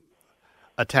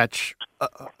attach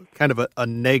kind of a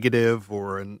negative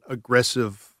or an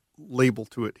aggressive label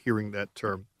to it, hearing that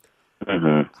term.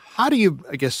 Mm-hmm. How do you,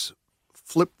 I guess,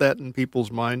 flip that in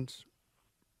people's minds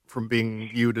from being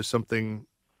viewed as something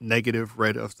negative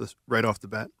right off the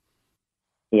bat?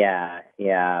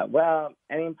 Yeah. Well,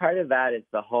 I mean, part of that is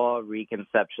the whole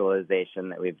reconceptualization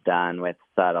that we've done with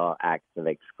subtle acts of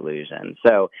exclusion.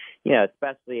 So,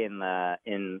 especially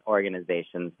in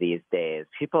organizations these days,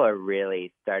 people are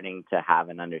really starting to have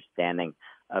an understanding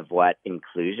of what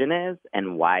inclusion is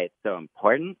and why it's so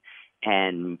important,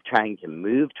 and trying to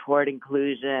move toward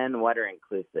inclusion. What are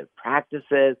inclusive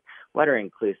practices? What are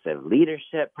inclusive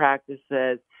leadership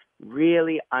practices?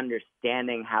 Really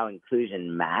understanding how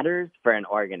inclusion matters for an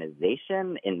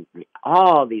organization in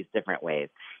all these different ways,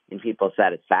 in people's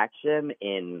satisfaction,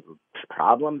 in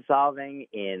problem solving,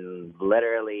 in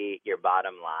literally your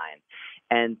bottom line.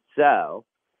 And so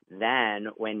then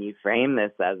when you frame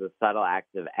this as a subtle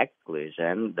act of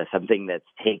exclusion, something that's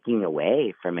taking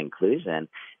away from inclusion,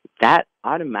 that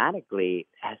automatically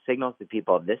signals to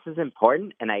people, this is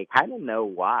important and I kind of know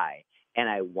why. And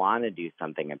I want to do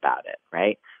something about it,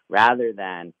 right? Rather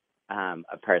than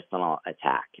a personal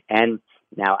attack. And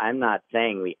now I'm not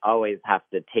saying we always have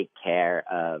to take care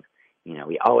of,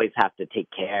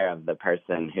 the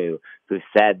person who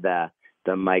said the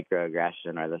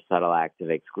microaggression or the subtle act of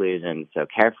exclusion so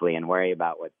carefully and worry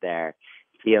about what they're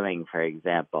feeling, for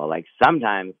example. Like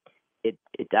sometimes it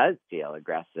does feel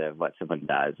aggressive what someone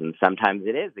does, and sometimes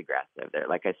it is aggressive. There,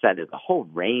 like I said, there's a whole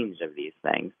range of these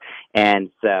things. And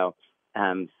so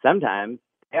sometimes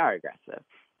they are aggressive,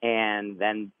 and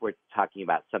then we're talking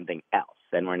about something else,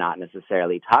 and we're not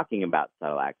necessarily talking about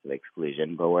subtle acts of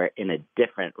exclusion, but we're in a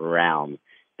different realm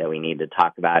that we need to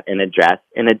talk about and address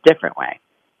in a different way.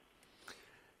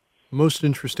 Most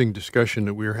interesting discussion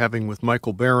that we're having with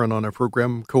Michael Barron on our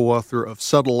program, co-author of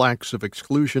Subtle Acts of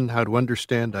Exclusion, How to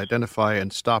Understand, Identify,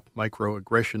 and Stop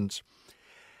Microaggressions.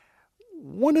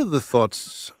 One of the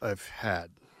thoughts I've had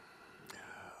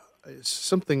is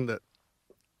something that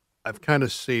I've kind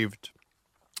of saved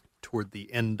toward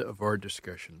the end of our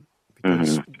discussion,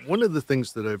 because one of the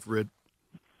things that I've read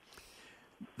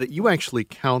that you actually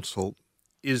counsel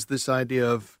is this idea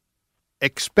of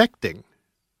expecting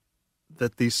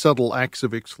that these subtle acts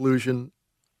of exclusion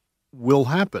will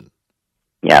happen.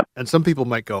 Yep. And some people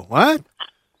might go, what?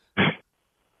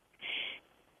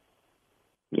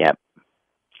 Yep.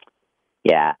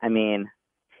 Yeah, I mean,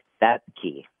 that's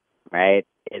key, right?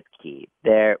 It's key.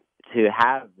 To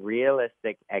have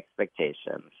realistic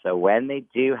expectations. So when they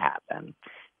do happen,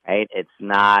 right, it's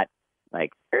not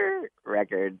like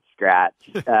record scratch.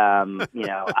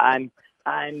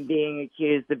 I'm being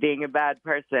accused of being a bad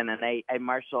person, and I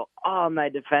marshal all my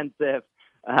defensive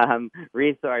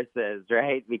resources,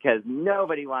 right? Because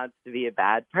nobody wants to be a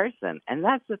bad person. And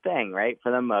that's the thing, right?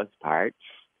 For the most part,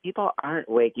 people aren't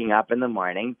waking up in the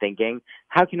morning thinking,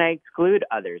 how can I exclude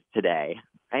others today,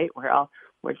 right?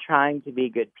 We're trying to be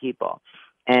good people.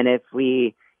 And if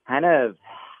we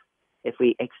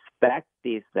expect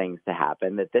these things to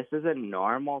happen, that this is a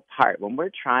normal part, when we're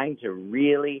trying to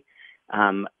really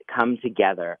come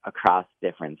together across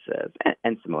differences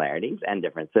and similarities and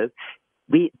differences,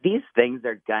 these things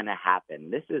are going to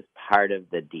happen. This is part of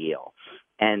the deal.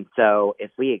 And so if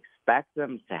we expect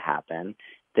them to happen,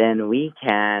 then we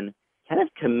can kind of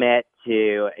commit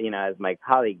to, as my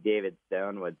colleague David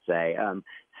Stone would say,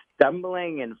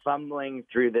 stumbling and fumbling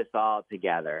through this all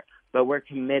together. But we're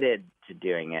committed to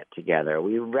doing it together.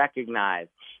 We recognize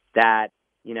that,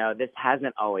 this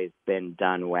hasn't always been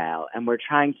done well, and we're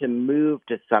trying to move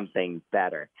to something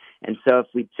better. And so if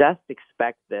we just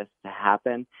expect this to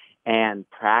happen and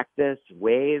practice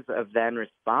ways of then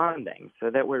responding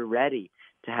so that we're ready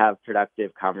to have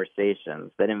productive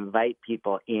conversations that invite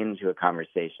people into a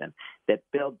conversation, that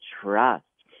build trust,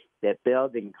 that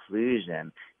build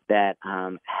inclusion, that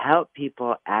help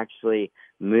people actually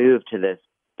move to this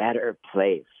better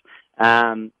place,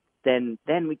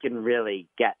 then we can really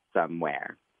get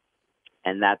somewhere.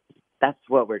 And that's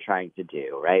what we're trying to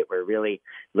do, right? We're really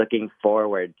looking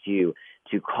forward to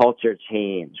culture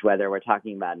change, whether we're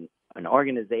talking about an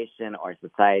organization or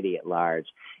society at large.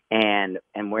 And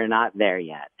we're not there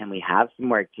yet. And we have some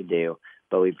work to do,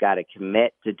 but we've got to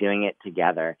commit to doing it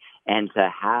together and to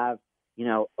have,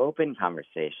 open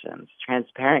conversations,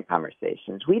 transparent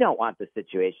conversations. We don't want the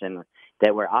situation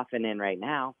that we're often in right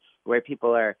now where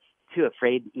people are too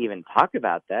afraid to even talk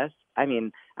about this. I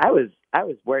mean, I was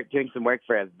doing some work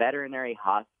for a veterinary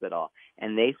hospital,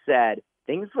 and they said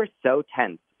things were so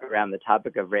tense around the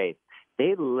topic of race.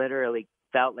 They literally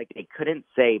felt like they couldn't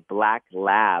say black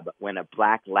lab when a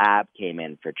black lab came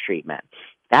in for treatment.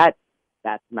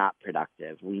 That's not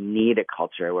productive. We need a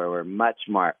culture where we're much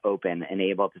more open and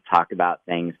able to talk about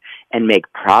things and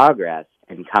make progress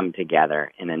and come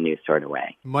together in a new sort of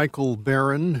way. Michael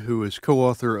Barron, who is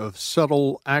co-author of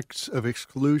Subtle Acts of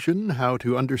Exclusion, How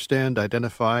to Understand,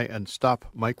 Identify, and Stop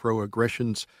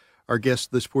Microaggressions, our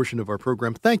guest this portion of our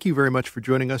program. Thank you very much for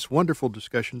joining us. Wonderful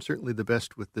discussion. Certainly the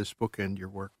best with this book and your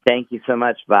work. Thank you so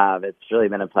much, Bob. It's really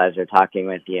been a pleasure talking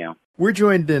with you. We're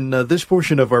joined in this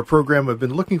portion of our program. I've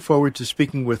been looking forward to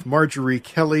speaking with Marjorie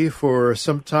Kelly for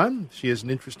some time. She has an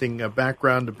interesting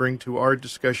background to bring to our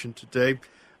discussion today.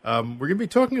 We're going to be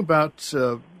talking about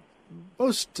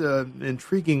most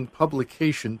intriguing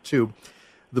publication, too.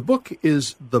 The book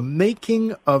is The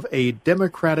Making of a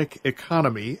Democratic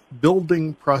Economy,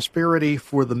 Building Prosperity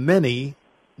for the Many,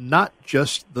 Not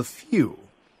Just the Few.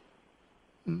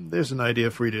 There's an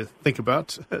idea for you to think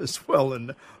about as well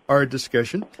in our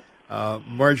discussion.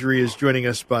 Marjorie is joining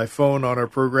us by phone on our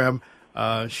program.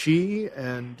 She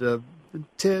and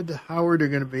Ted Howard are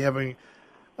going to be having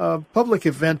a public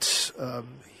event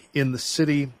in the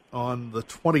city on the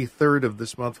 23rd of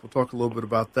this month. We'll talk a little bit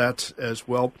about that as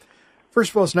well.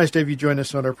 First of all, it's nice to have you join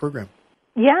us on our program.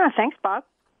 Yeah, thanks, Bob.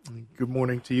 Good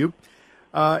morning to you.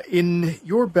 In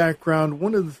your background,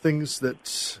 one of the things that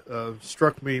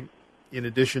struck me, in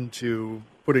addition to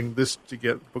putting this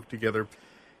book together,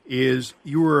 is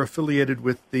you were affiliated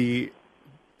with the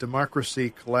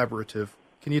Democracy Collaborative.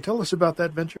 Can you tell us about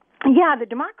that venture? Yeah, the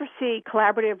Democracy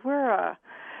Collaborative, we're a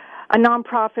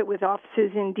nonprofit with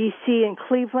offices in D.C. and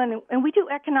Cleveland, and we do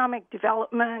economic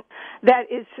development that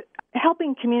is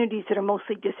helping communities that are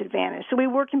mostly disadvantaged. So we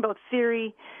work in both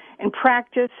theory and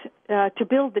practice to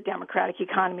build the democratic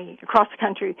economy across the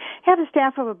country. We have a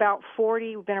staff of about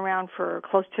 40. We've been around for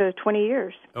close to 20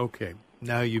 years. Okay.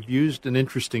 Now, you've used an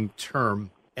interesting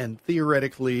term, and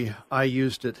theoretically, I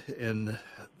used it in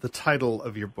the title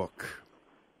of your book.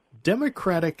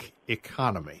 Democratic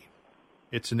economy.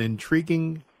 It's an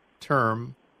intriguing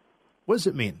term. What does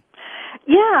it mean?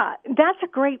 Yeah, that's a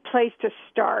great place to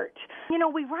start.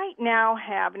 We right now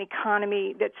have an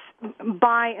economy that's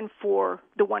by and for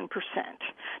the 1%,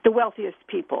 the wealthiest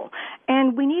people.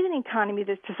 And we need an economy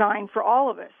that's designed for all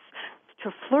of us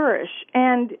to flourish.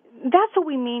 And that's what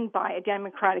we mean by a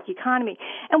democratic economy.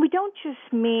 And we don't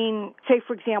just mean, say,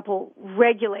 for example,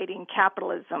 regulating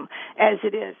capitalism as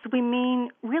it is. We mean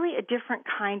really a different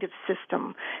kind of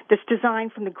system that's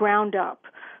designed from the ground up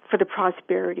for the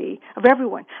prosperity of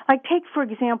everyone. Like take, for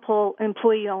example,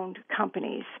 employee-owned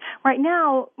companies. Right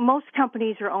now, most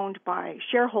companies are owned by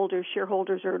shareholders.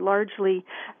 Shareholders are largely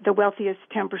the wealthiest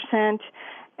 10%.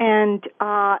 And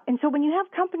so when you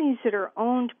have companies that are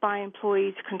owned by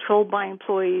employees, controlled by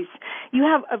employees, you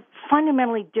have a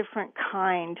fundamentally different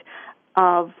kind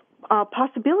of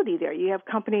possibility there. You have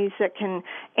companies that can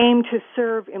aim to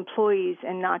serve employees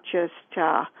and not just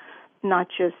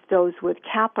those with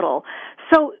capital.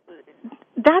 So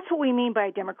that's what we mean by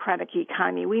a democratic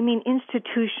economy. We mean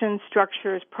institutions,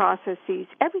 structures, processes.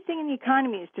 Everything in the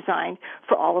economy is designed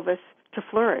for all of us to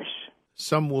flourish.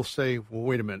 Some will say, well,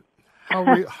 wait a minute.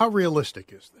 How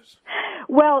realistic is this?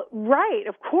 Well, right,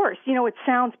 of course. It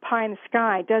sounds pie in the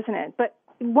sky, doesn't it? But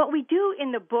what we do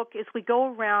in the book is we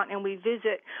go around and we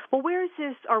visit, well, where is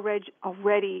this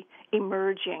already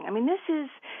emerging? I mean,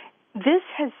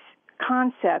 this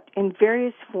concept in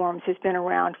various forms has been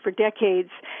around for decades.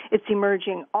 It's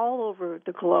emerging all over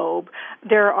the globe.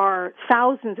 There are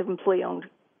thousands of employee-owned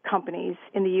companies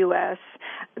in the U.S.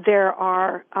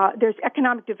 There's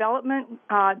economic development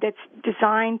that's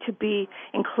designed to be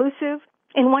inclusive.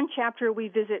 In one chapter, we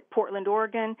visit Portland,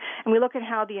 Oregon, and we look at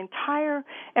how the entire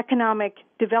economic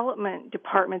development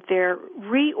department there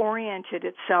reoriented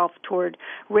itself toward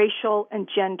racial and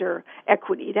gender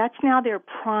equity. That's now their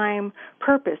prime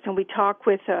purpose. And we talk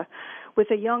with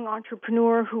a young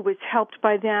entrepreneur who was helped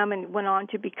by them and went on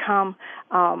to become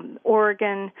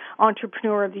Oregon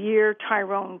Entrepreneur of the Year,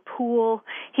 Tyrone Poole.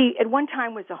 He, at one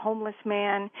time, was a homeless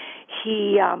man.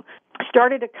 He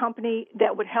started a company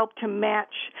that would help to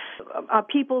match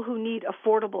people who need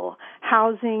affordable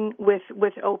housing with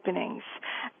openings.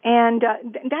 And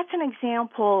that's an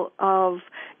example of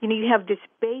you have this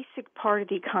basic part of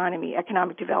the economy,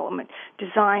 economic development,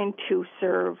 designed to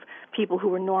serve people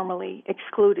who are normally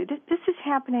excluded. This is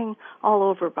happening all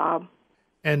over, Bob.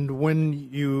 And when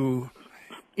you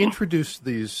introduce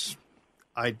these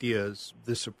ideas,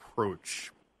 this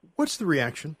approach, what's the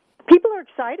reaction? People are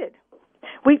excited.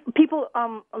 People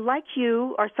like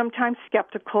you are sometimes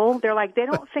skeptical. They're like, they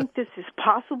don't think this is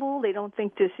possible. They don't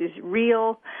think this is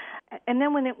real. And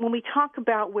then when we talk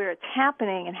about where it's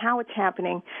happening and how it's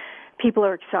happening, people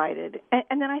are excited.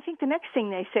 And then I think the next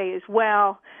thing they say is,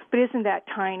 well, but isn't that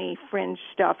tiny fringe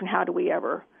stuff, and how do we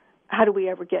ever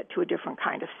get to a different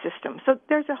kind of system? So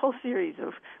there's a whole series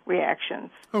of reactions.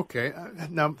 Okay.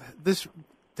 Now, this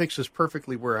takes us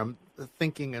perfectly where I'm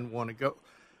thinking and want to go.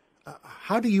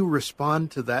 How do you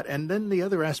respond to that? And then the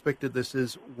other aspect of this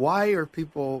is, why are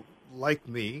people like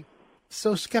me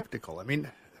so skeptical? I mean,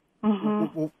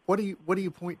 what do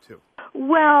you point to?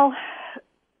 Well,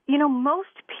 most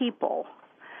people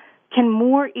can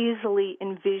more easily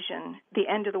envision the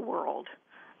end of the world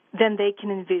than they can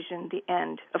envision the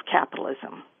end of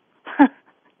capitalism.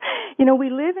 We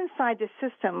live inside this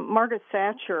system. Margaret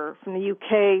Thatcher from the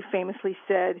UK famously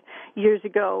said years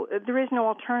ago, there is no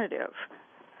alternative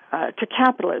to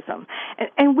capitalism.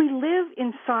 And we live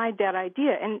inside that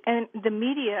idea, and the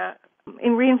media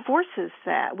reinforces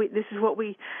that. This is what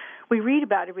we read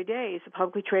about every day, is the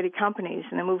publicly traded companies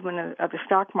and the movement of the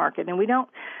stock market. And we don't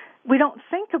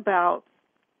think about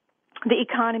the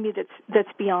economy that's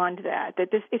beyond that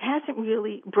it hasn't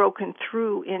really broken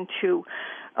through into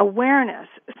awareness.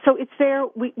 So it's there.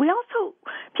 We also,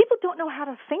 people don't know how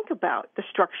to think about the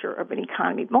structure of an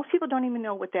economy. Most people don't even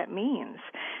know what that means.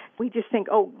 We just think,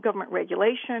 government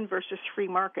regulation versus free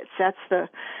markets.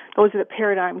 Those are the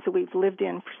paradigms that we've lived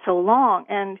in for so long.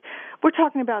 And we're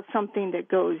talking about something that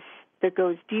goes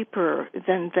deeper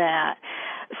than that.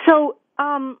 So,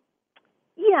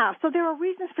 so there are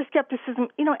reasons for skepticism,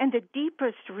 and the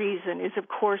deepest reason is, of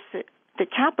course, that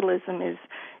capitalism is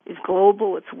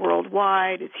global, it's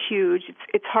worldwide, it's huge.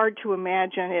 It's hard to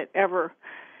imagine it ever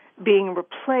being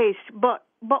replaced. But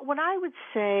what I would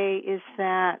say is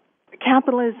that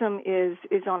capitalism is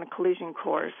on a collision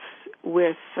course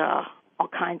with all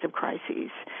kinds of crises.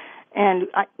 And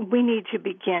we need to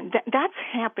begin. That's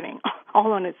happening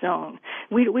all on its own.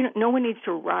 No one needs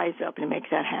to rise up and make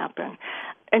that happen.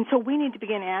 And so we need to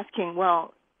begin asking,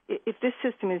 well, if this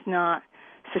system is not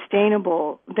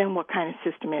sustainable, then what kind of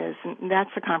system is? And that's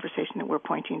the conversation that we're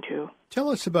pointing to. Tell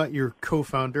us about your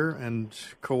co-founder and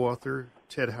co-author,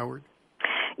 Ted Howard.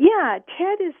 Yeah,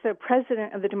 Ted is the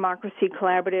president of the Democracy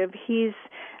Collaborative. He's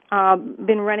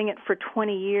been running it for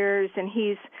 20 years, and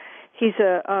he's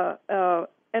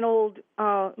an old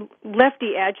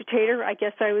lefty agitator, I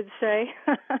guess I would say.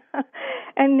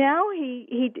 And now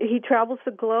he travels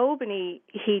the globe, and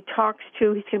he's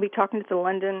going to be talking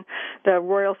to the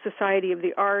Royal Society of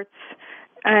the Arts,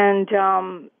 and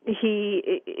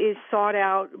he is sought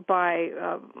out by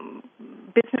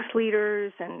business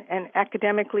leaders and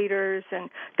academic leaders and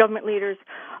government leaders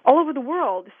all over the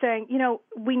world, saying,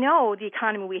 we know the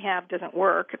economy we have doesn't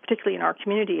work, particularly in our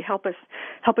community. Help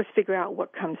us figure out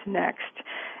what comes next.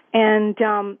 And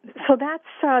so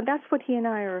that's what he and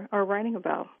I are writing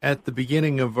about. At the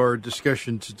beginning of our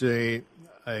discussion today,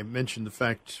 I mentioned the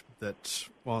fact that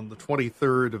on the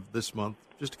 23rd of this month,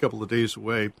 just a couple of days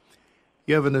away,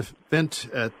 you have an event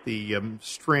at the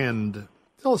Strand.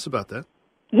 Tell us about that.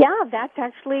 Yeah, that's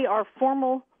actually our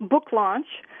formal book launch.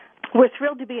 We're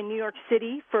thrilled to be in New York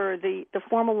City for the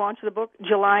formal launch of the book,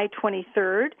 July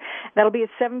 23rd. That'll be at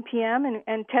 7 p.m.,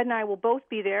 and Ted and I will both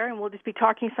be there, and we'll just be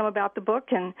talking some about the book,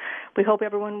 and we hope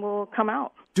everyone will come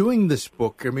out. Doing this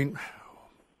book,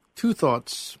 two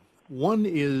thoughts. One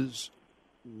is,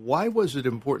 why was it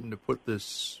important to put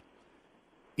this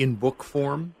in book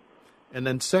form? And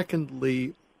then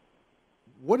secondly,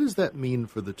 what does that mean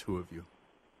for the two of you?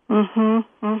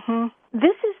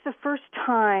 This is the first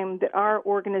time that our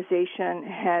organization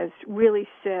has really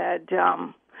said,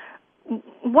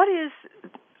 what is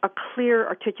a clear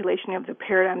articulation of the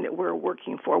paradigm that we're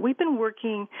working for? We've been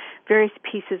working various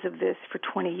pieces of this for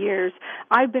 20 years.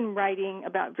 I've been writing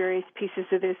about various pieces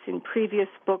of this in previous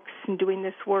books and doing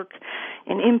this work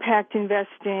in impact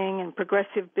investing and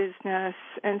progressive business.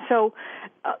 And so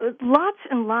lots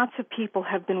and lots of people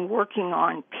have been working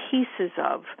on pieces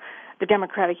of the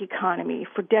democratic economy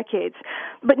for decades.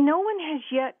 But no one has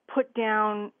yet put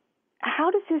down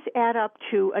how does this add up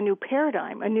to a new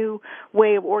paradigm, a new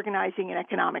way of organizing an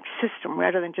economic system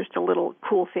rather than just a little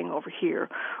cool thing over here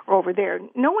or over there?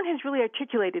 No one has really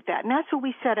articulated that, and that's what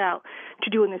we set out to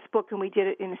do in this book, and we did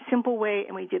it in a simple way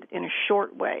and we did it in a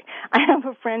short way. I have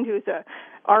a friend who's a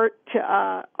art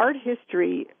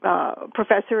history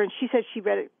professor, and she said she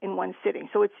read it in one sitting.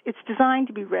 So it's designed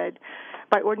to be read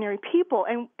by ordinary people,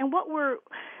 and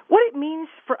what it means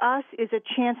for us is a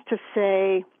chance to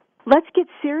say, let's get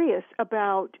serious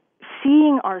about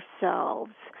seeing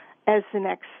ourselves as the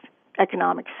next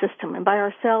economic system. And by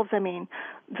ourselves, I mean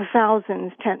the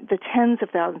tens of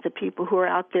thousands of people who are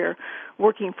out there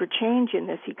working for change in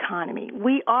this economy.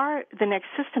 We are the next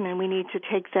system, and we need to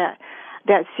take that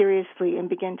seriously and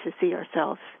begin to see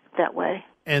ourselves that way.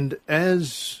 And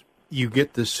as you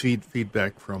get this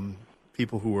feedback from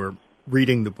people who are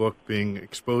reading the book, being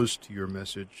exposed to your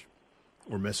message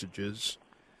or messages,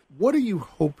 what are you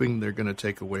hoping they're going to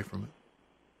take away from it?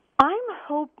 I'm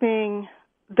hoping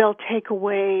they'll take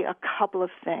away a couple of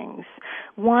things.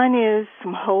 One is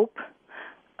some hope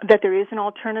that there is an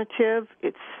alternative.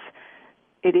 It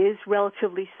is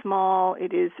relatively small.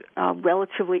 It is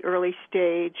relatively early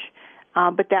stage,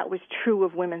 but that was true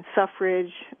of women's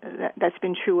suffrage. That's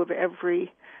been true of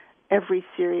every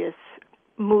serious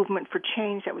movement for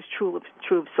change. That was true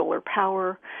of solar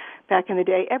power back in the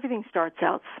day. Everything starts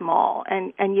out small,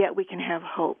 and yet we can have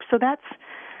hope. So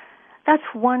that's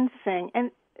one thing.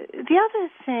 And the other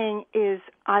thing is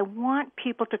I want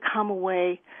people to come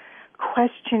away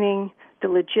questioning the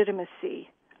legitimacy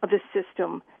of the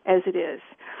system as it is.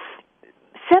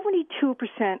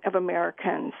 72% of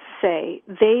Americans say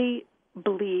they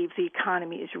believe the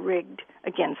economy is rigged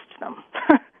against them.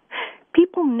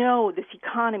 People know this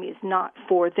economy is not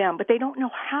for them, but they don't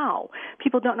know how.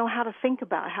 People don't know how to think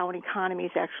about how an economy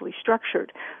is actually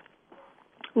structured.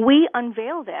 We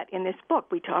unveil that in this book.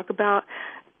 We talk about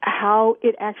how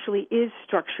it actually is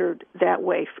structured that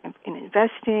way in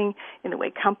investing, in the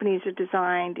way companies are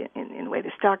designed, in the way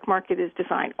the stock market is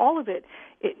designed. All of it,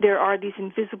 there are these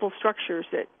invisible structures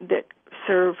that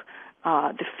serve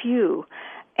the few.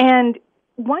 And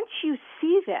once you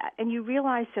see that and you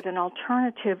realize that an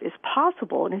alternative is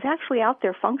possible and is actually out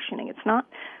there functioning, it's not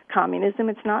communism,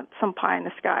 it's not some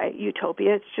pie-in-the-sky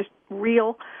utopia, it's just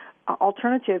real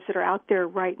alternatives that are out there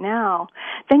right now,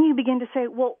 then you begin to say,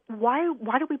 well, why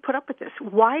do we put up with this?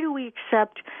 Why do we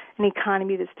accept an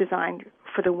economy that's designed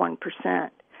for the 1%?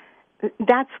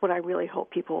 That's what I really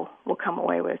hope people will come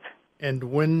away with. And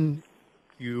when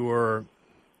you are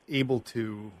able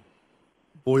to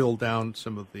boil down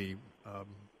some of the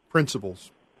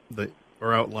principles that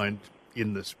are outlined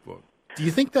in this book, do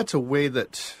you think that's a way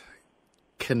that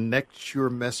connects your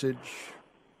message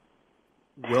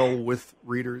well with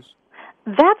readers?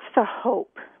 That's the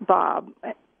hope, Bob.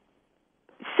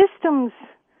 Systems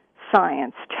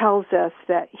science tells us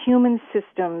that human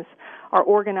systems are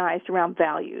organized around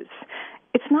values.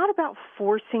 It's not about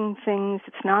forcing things.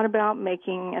 It's not about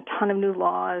making a ton of new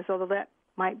laws, although that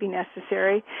might be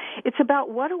necessary. It's about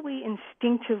what do we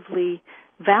instinctively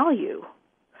value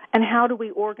and how do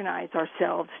we organize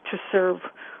ourselves to serve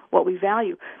what we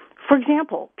value. For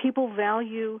example, people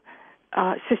value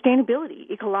sustainability,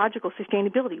 ecological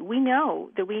sustainability. We know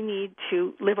that we need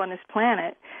to live on this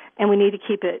planet and we need to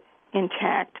keep it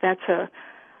intact. That's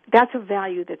a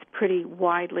value that's pretty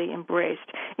widely embraced.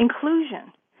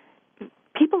 Inclusion.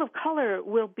 People of color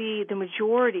will be the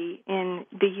majority in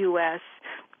the U.S.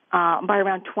 By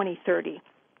around 2030.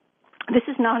 This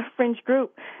is not a fringe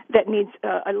group that needs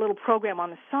a little program on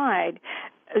the side.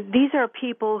 These are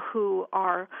people who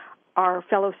are our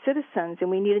fellow citizens, and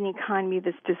we need an economy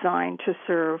that's designed to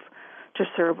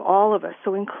serve all of us.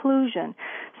 So inclusion,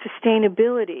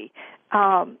 sustainability,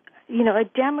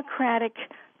 democratic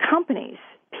companies.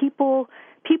 People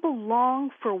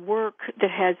long for work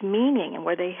that has meaning and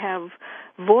where they have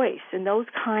voice, and those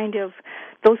kind of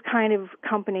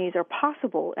companies are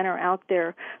possible and are out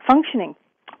there functioning.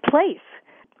 Place.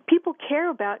 People care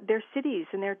about their cities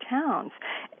and their towns.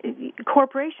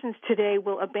 Corporations today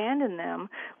will abandon them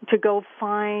to go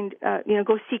find,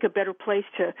 go seek a better place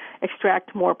to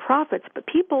extract more profits. But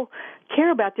people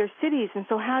care about their cities, and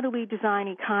so how do we design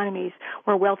economies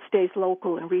where wealth stays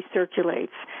local and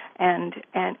recirculates and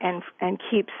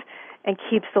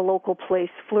keeps the local place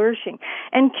flourishing?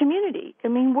 And community. I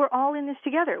mean, we're all in this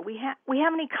together. We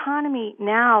have an economy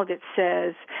now that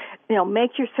says,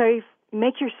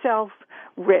 make yourself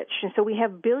rich. And so we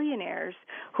have billionaires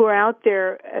who are out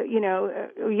there,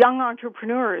 young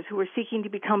entrepreneurs who are seeking to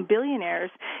become billionaires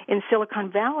in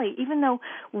Silicon Valley, even though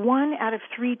 1 out of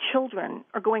 3 children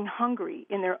are going hungry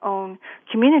in their own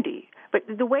community. But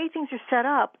the way things are set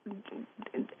up,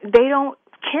 they don't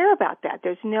care about that.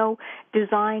 There's no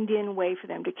designed-in way for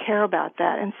them to care about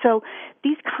that. And so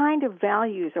these kind of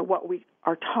values are what we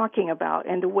are talking about,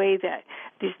 and the way that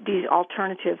these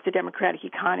alternatives to democratic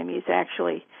economy is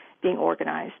actually being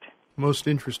organized. Most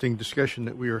interesting discussion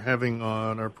that we are having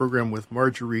on our program with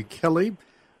Marjorie Kelly.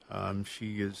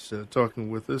 She is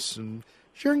talking with us and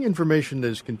sharing information that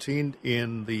is contained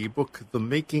in the book, The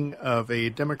Making of a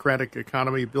Democratic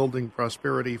Economy, Building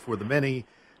Prosperity for the Many,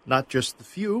 Not Just the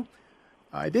Few.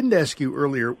 I didn't ask you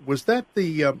earlier, was that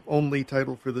the only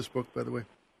title for this book, by the way?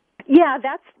 Yeah,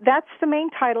 that's the main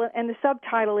title, and the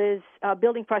subtitle is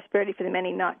Building Prosperity for the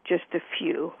Many, Not Just the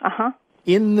Few. Uh-huh.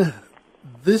 In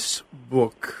this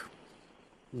book,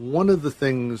 one of the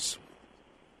things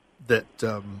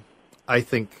that I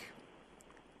think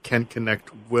can connect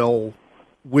well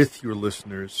with your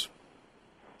listeners,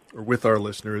 or with our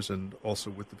listeners, and also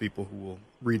with the people who will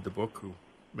read the book, who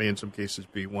may in some cases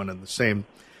be one and the same,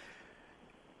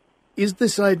 is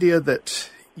this idea that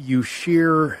you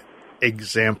share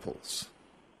examples.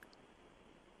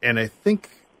 And I think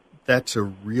that's a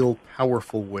real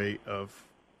powerful way of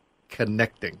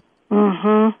connecting.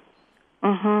 Mm-hmm.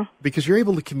 Mm-hmm. Because you're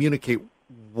able to communicate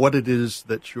what it is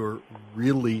that you're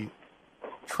really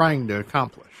trying to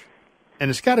accomplish. And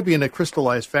it's got to be in a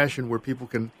crystallized fashion where people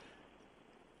can,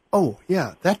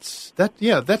 that's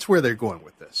where they're going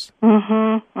with this.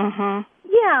 Mm-hmm. Mm-hmm.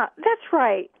 Yeah, that's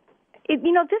right. This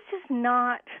is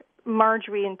not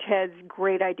Marjorie and Ted's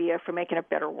great idea for making a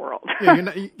better world.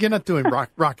 Yeah, you're not doing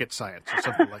rocket science or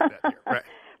something like that here, right?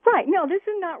 Right. No, this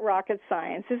is not rocket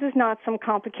science. This is not some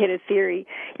complicated theory.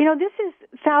 This is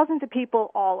thousands of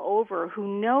people all over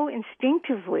who know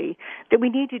instinctively that we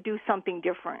need to do something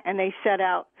different, and they set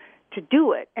out to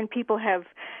do it. And people have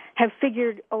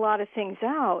figured a lot of things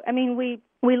out. I mean, we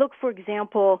look, for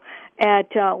example,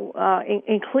 at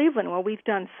in Cleveland, where we've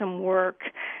done some work.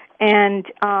 And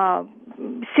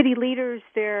city leaders,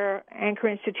 their anchor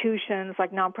institutions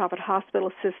like nonprofit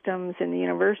hospital systems and the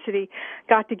university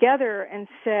got together and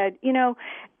said,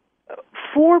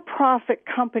 for-profit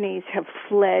companies have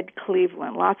fled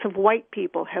Cleveland. Lots of white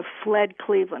people have fled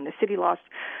Cleveland. The city lost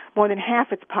more than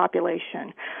half its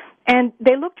population. And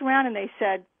they looked around and they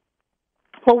said,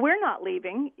 well, we're not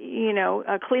leaving.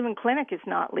 Cleveland Clinic is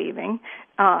not leaving.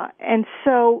 And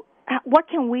so what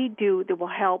can we do that will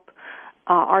help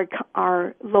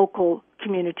our local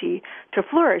community to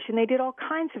flourish? And they did all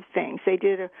kinds of things. They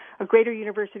did a Greater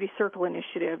University Circle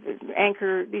initiative. These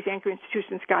anchor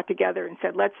institutions got together and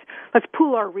said, let's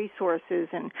pool our resources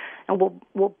and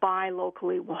we'll buy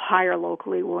locally, we'll hire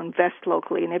locally, we'll invest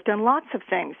locally. And they've done lots of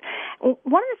things. One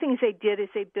of the things they did is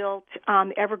they built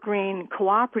Evergreen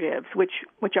Cooperatives,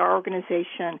 which our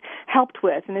organization helped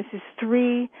with. And this is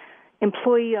 3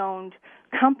 employee-owned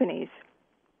companies.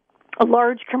 A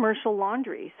large commercial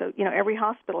laundry. So, every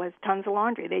hospital has tons of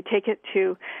laundry. They take it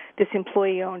to this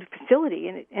employee-owned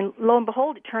facility. And lo and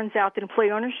behold, it turns out that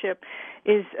employee ownership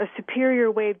is a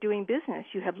superior way of doing business.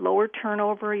 You have lower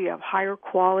turnover, you have higher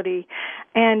quality,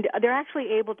 and they're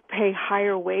actually able to pay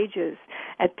higher wages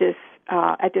at this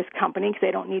company because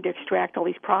they don't need to extract all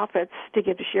these profits to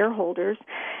give to shareholders.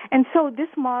 And so this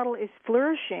model is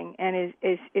flourishing and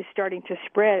is starting to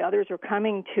spread. Others are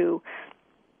coming to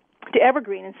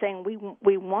Evergreen and saying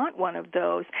we want one of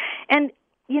those. And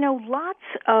lots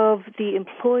of the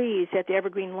employees at the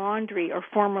Evergreen Laundry are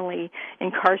formerly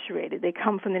incarcerated. They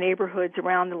come from the neighborhoods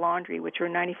around the laundry, which are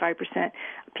 95%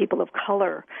 people of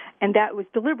color, and that was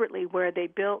deliberately where they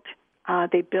built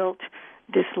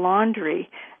this laundry.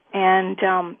 And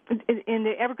in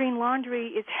the Evergreen Laundry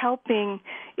is helping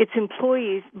its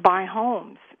employees buy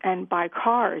homes and buy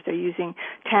cars. They're using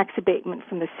tax abatement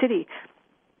from the city.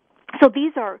 So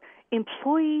these are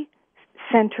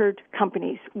employee-centered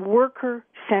companies,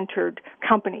 worker-centered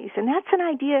companies, and that's an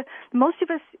idea most of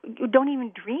us don't even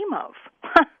dream of.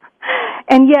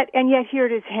 and yet here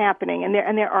it is happening, and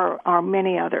there are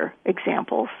many other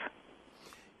examples.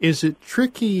 Is it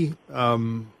tricky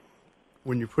when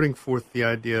you're putting forth the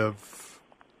idea of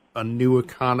a new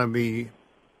economy,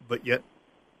 but yet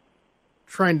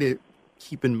trying to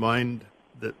keep in mind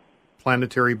that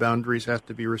planetary boundaries have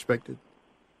to be respected?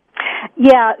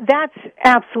 Yeah, that's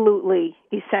absolutely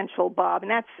essential, Bob.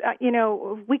 And that's,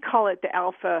 we call it the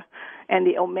alpha and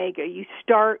the omega. You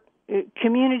start,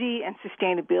 community and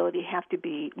sustainability have to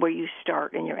be where you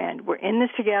start and your end. We're in this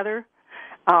together.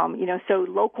 So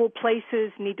local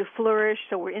places need to flourish.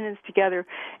 So we're in this together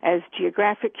as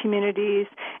geographic communities,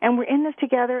 and we're in this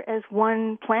together as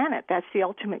one planet. That's the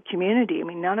ultimate community. I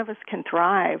mean, none of us can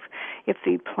thrive if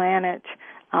the planet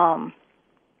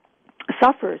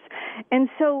suffers. And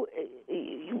so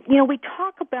we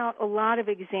talk about a lot of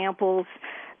examples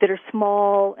that are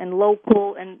small and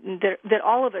local and that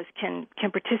all of us can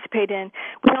participate in.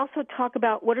 We also talk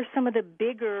about what are some of the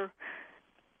bigger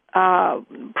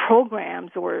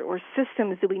programs or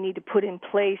systems that we need to put in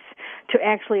place to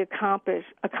actually accomplish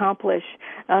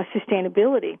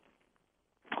sustainability.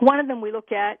 One of them we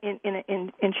look at in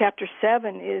Chapter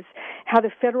 7 is how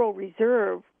the Federal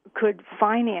Reserve could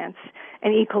finance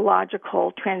an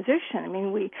ecological transition. I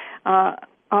mean,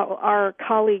 our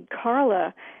colleague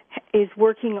Carla is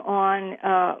working on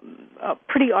a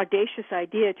pretty audacious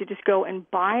idea to just go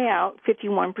and buy out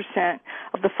 51%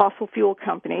 of the fossil fuel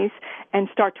companies and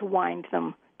start to wind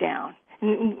them down.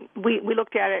 We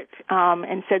looked at it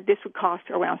and said this would cost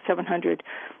around $700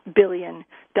 billion,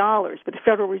 but the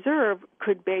Federal Reserve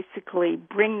could basically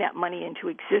bring that money into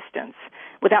existence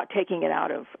without taking it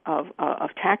out of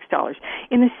tax dollars.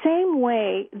 In the same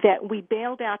way that we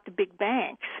bailed out the big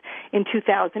banks in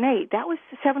 2008, that was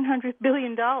 $700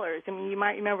 billion. I mean, you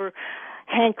might remember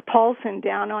Hank Paulson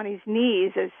down on his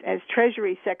knees as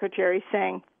Treasury Secretary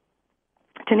saying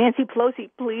to Nancy Pelosi,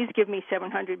 please give me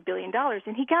 $700 billion.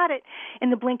 And he got it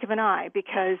in the blink of an eye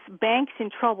because banks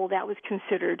in trouble, that was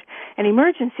considered an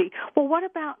emergency. Well, what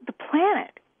about the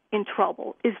planet in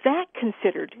trouble? Is that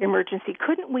considered emergency?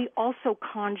 Couldn't we also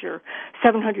conjure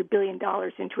 $700 billion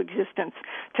into existence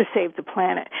to save the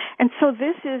planet? And so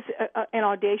this is an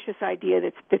audacious idea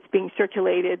that's being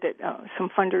circulated that some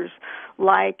funders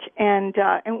like, and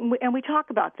we talk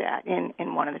about that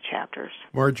in one of the chapters.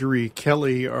 Marjorie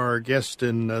Kelly, our guest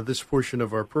in this portion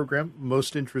of our program.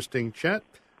 Most interesting chat.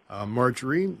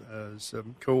 Marjorie is a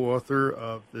co-author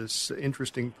of this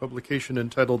interesting publication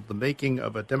entitled The Making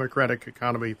of a Democratic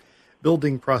Economy,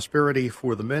 Building Prosperity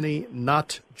for the Many,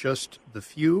 Not Just the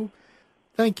Few.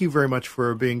 Thank you very much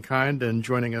for being kind and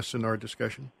joining us in our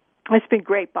discussion. It's been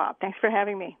great, Bob. Thanks for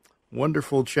having me.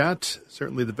 Wonderful chat.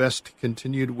 Certainly the best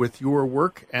continued with your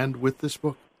work and with this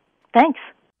book. Thanks.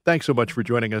 Thanks so much for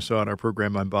joining us on our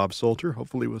program. I'm Bob Salter.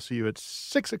 Hopefully we'll see you at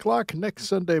 6 o'clock next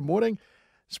Sunday morning.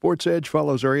 Sports Edge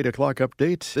follows our 8 o'clock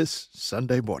update this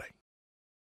Sunday morning.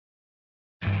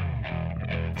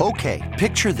 Okay,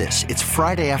 picture this. It's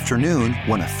Friday afternoon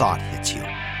when a thought hits you.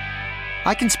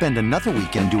 I can spend another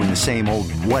weekend doing the same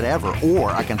old whatever,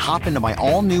 or I can hop into my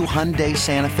all-new Hyundai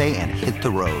Santa Fe and hit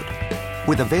the road.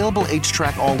 With available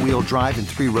H-Track all-wheel drive and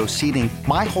 3-row seating,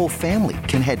 my whole family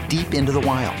can head deep into the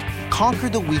wild. Conquer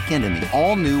the weekend in the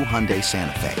all-new Hyundai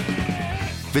Santa Fe.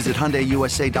 Visit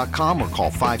HyundaiUSA.com or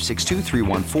call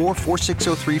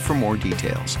 562-314-4603 for more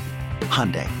details.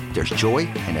 Hyundai, there's joy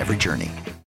in every journey.